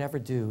thing you could ever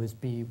do is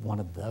be one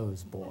of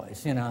those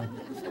boys,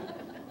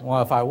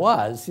 Well, if I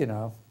was,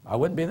 I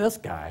wouldn't be this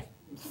guy.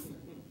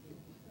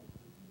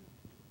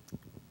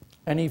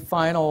 Any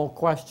final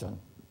question?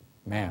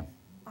 Ma'am.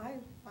 I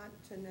want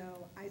to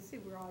know, I see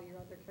where all your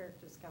other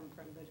characters come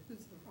from, but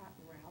who's the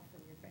rotten Ralph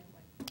from your family?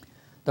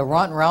 The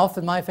Rotten Ralph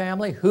in my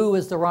family? Who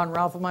is the Rotten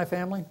Ralph in my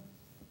family?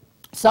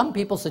 Some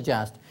people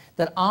suggest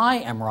that I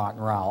am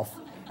Rotten Ralph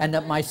and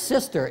that my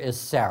sister is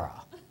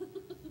Sarah,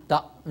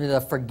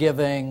 the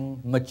forgiving,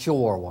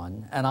 mature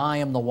one, and I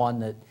am the one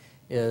that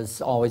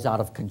is always out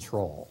of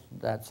control,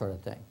 that sort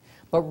of thing.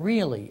 But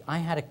really, I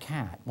had a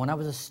cat when I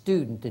was a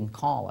student in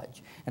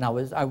college, and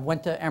I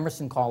went to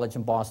Emerson College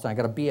in Boston. I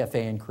got a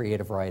BFA in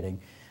creative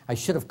writing. I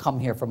should have come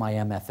here for my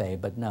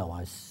MFA, but no,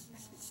 I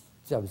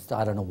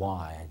don't know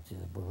why. I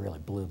really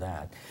blew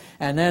that.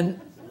 And then,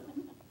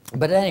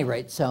 but at any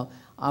rate, so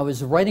I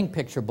was writing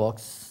picture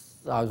books.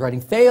 I was writing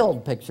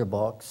failed picture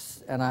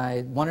books, and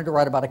I wanted to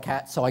write about a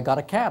cat, so I got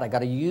a cat. I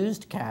got a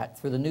used cat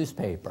through the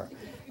newspaper.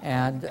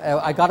 And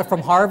I got it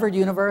from Harvard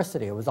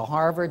University. It was a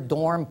Harvard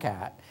dorm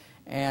cat.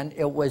 And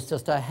it was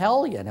just a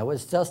hellion. It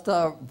was just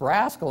a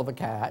rascal of a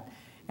cat.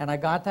 And I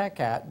got that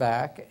cat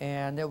back,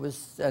 and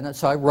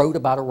so I wrote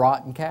about a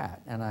rotten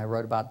cat, and I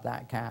wrote about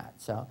that cat.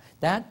 So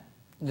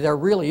there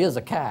really is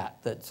a cat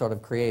that sort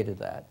of created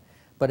that.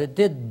 But it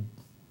did,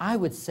 I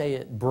would say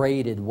it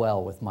braided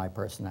well with my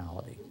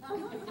personality.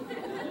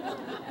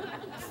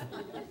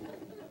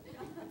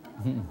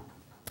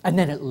 And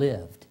then it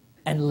lived,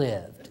 and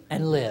lived,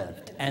 and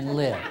lived, and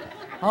lived.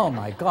 Oh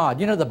my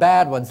God, you know the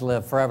bad ones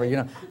live forever. You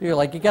know, you're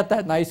like, you get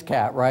that nice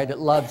cat, right? It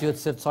loves you, it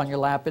sits on your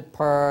lap, it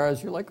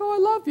purrs. You're like, oh, I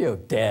love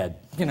you. Dead.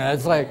 You know,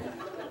 it's like...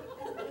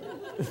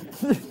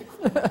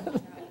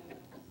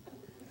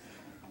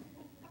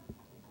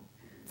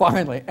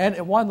 Finally,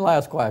 and one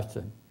last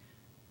question.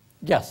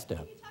 Yes, Deb.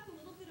 Can you talk a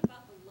little bit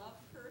about the love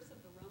curse of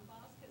the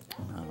Rumbaugh? Because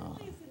that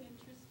really is an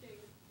interesting...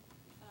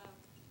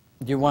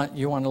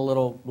 You want a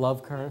little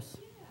love curse?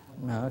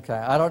 Yeah. Okay,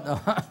 I don't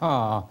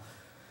know.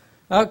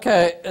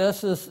 Okay,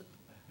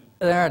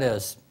 there it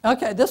is.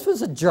 Okay, this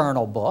was a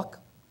journal book.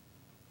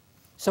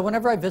 So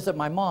whenever I visit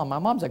my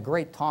mom's a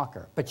great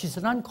talker, but she's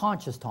an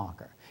unconscious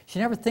talker. She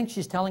never thinks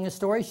she's telling a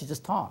story, she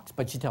just talks,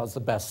 but she tells the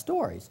best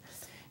stories.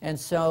 And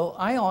so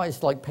I always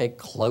pay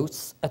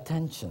close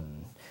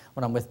attention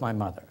when I'm with my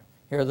mother.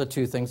 Here are the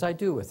two things I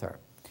do with her.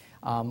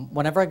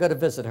 Whenever I go to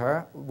visit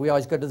her, we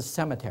always go to the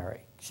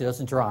cemetery. She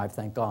doesn't drive,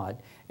 thank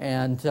God.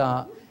 And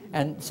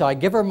so I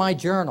give her my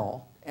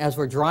journal as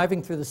we're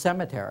driving through the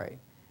cemetery.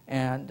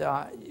 And,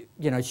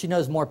 she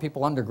knows more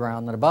people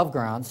underground than above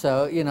ground.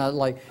 So,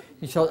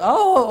 she'll,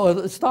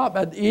 oh, stop.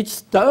 And each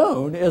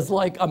stone is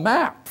like a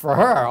map for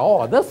her.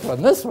 Oh, this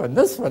one, this one,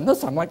 this one,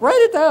 this one. I'm like, write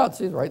it down.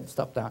 She's writing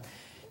stuff down.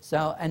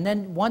 So, and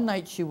then one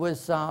night she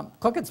was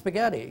cooking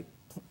spaghetti.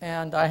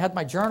 And I had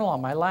my journal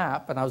on my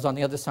lap, and I was on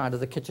the other side of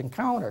the kitchen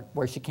counter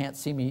where she can't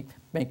see me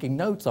making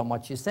notes on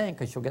what she's saying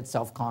because she'll get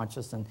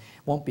self-conscious and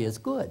won't be as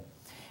good.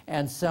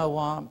 And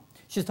so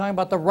she's talking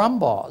about the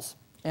Rumbaughs.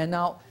 And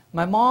now,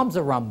 my mom's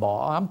a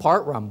Rumbaugh. I'm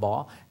part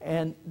Rumbaugh.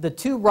 And the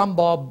two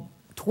Rumbaugh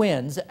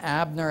twins,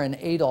 Abner and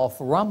Adolph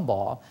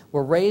Rumbaugh,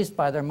 were raised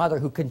by their mother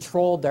who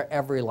controlled their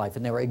every life.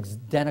 And they were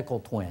identical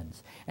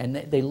twins. And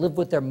they lived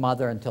with their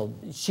mother until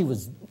she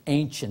was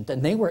ancient.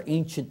 And they were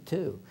ancient,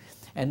 too.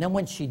 And then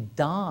when she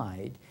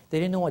died, they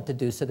didn't know what to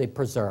do, so they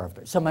preserved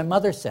her. So my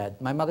mother said,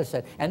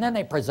 and then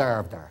they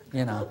preserved her,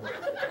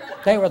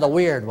 They were the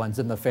weird ones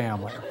in the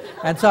family.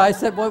 And so I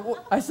said,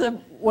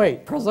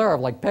 wait, preserve,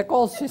 like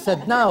pickles? She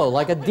said, no,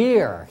 like a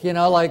deer,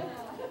 like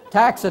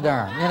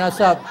taxiderm,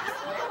 so,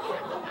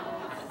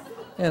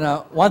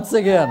 once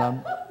again,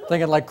 I'm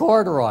thinking like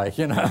corduroy,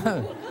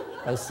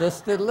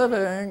 assisted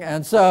living.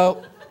 And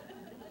so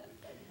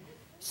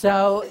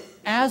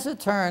as it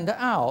turned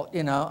out,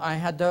 I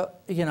had to,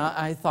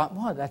 I thought,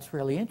 well, that's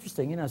really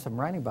interesting, so I'm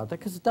writing about that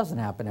because it doesn't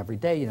happen every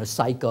day.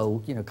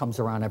 Psycho, comes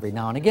around every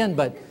now and again,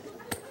 but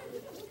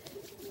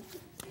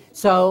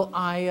so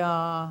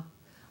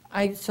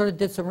I sort of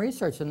did some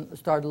research and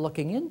started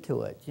looking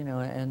into it,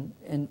 and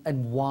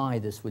why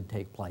this would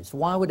take place.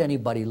 Why would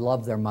anybody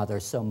love their mother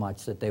so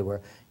much that they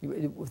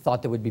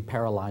thought they would be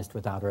paralyzed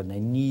without her, and they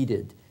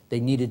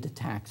needed to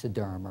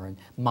taxiderm her and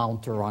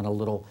mount her on a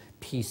little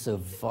piece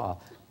of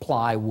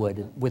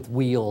plywood with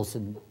wheels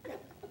and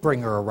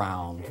bring her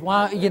around.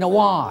 Why?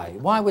 Why?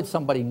 Why would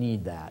somebody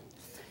need that?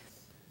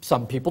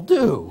 Some people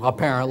do,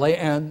 apparently,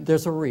 and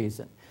there's a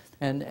reason.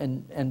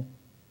 And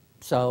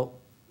so,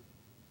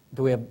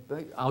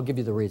 I'll give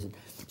you the reason.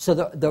 So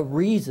the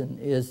reason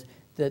is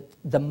that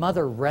the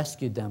mother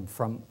rescued them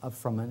from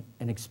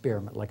an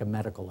experiment, like a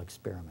medical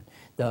experiment.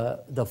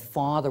 The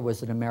father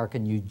was an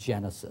American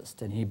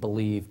eugenicist, and he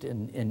believed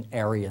in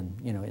Aryan,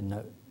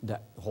 in the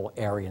whole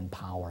Aryan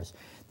powers.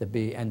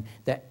 And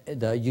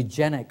the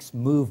eugenics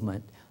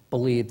movement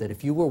believed that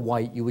if you were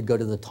white, you would go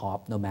to the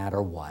top no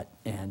matter what.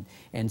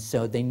 And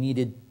so they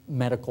needed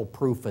medical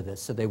proof of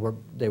this. So they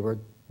were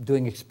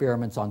doing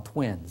experiments on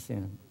twins,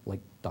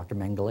 like Dr.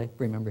 Mengele,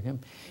 remember him?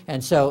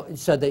 And so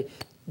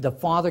the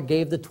father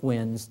gave the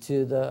twins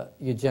to the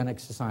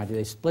Eugenics Society.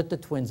 They split the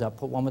twins up,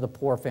 put one with a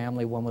poor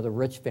family, one with a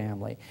rich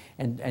family,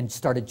 and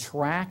started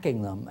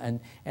tracking them.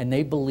 And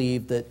they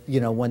believed that,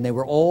 when they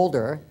were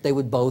older, they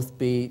would both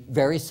be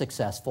very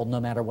successful no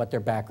matter what their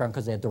background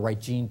because they had the right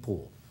gene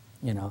pool,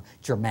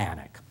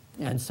 Germanic.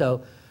 And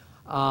so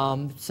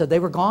So they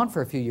were gone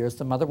for a few years.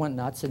 The mother went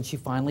nuts, and she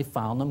finally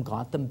found them,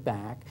 got them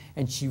back,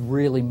 and she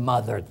really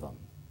mothered them.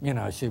 You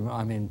know,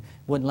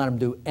 wouldn't let them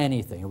do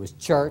anything. It was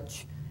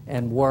church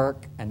and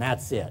work, and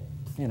that's it.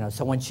 You know,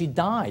 so when she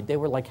died, they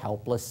were like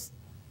helpless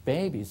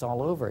babies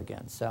all over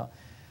again. So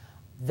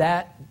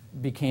that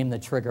became the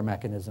trigger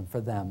mechanism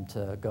for them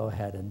to go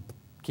ahead and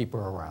keep her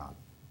around.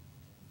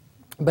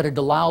 But it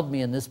allowed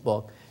me in this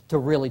book to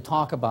really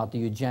talk about the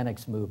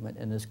eugenics movement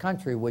in this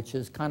country, which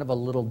is kind of a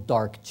little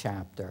dark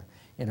chapter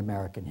in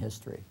American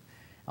history,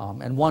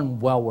 and one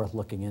well worth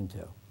looking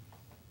into.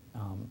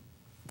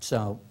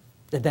 So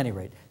at any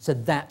rate, so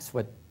that's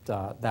what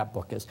that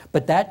book is.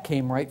 But that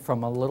came right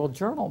from a little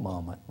journal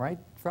moment, right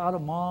out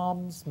of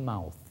Mom's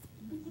mouth.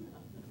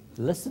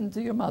 Listen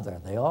to your mother.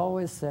 They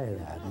always say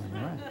that.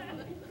 Right?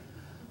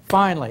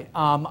 Finally,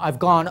 I've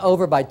gone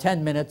over by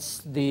 10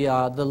 minutes. The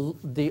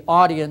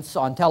audience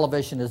on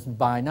television has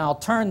by now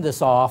turned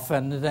this off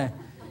and they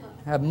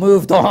have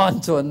moved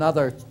on to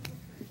another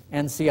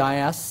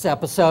NCIS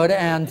episode.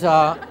 And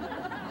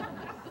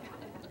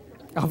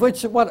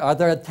what are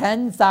there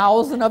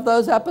 10,000 of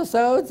those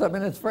episodes? I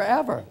mean, it's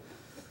forever.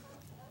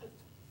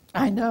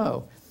 I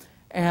know.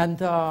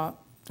 And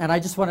I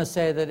just want to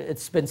say that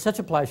it's been such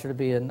a pleasure to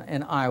be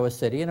in Iowa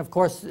City, and of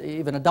course,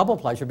 even a double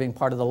pleasure being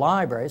part of the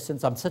library,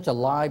 since I'm such a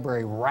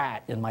library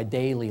rat in my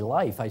daily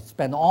life. I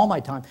spend all my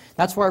time,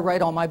 that's where I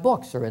write all my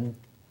books, are in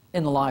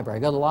the library.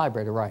 I go to the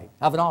library to write.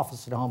 I have an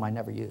office at home I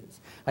never use.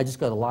 I just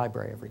go to the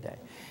library every day.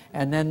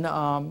 And then,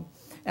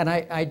 and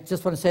I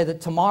just want to say that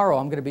tomorrow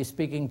I'm going to be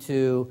speaking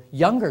to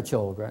younger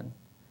children,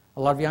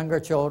 a lot of younger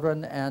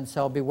children, and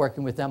so I'll be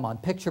working with them on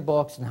picture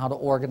books and how to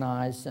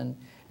organize and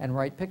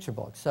write picture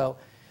books. So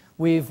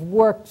we've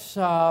worked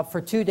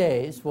for 2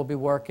 days. We'll be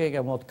working,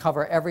 and we'll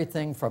cover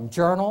everything from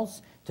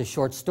journals to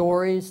short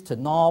stories to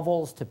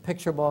novels to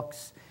picture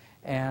books,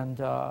 and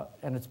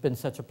it's been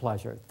such a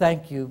pleasure.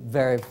 Thank you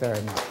very,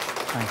 very much.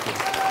 Thank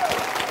you.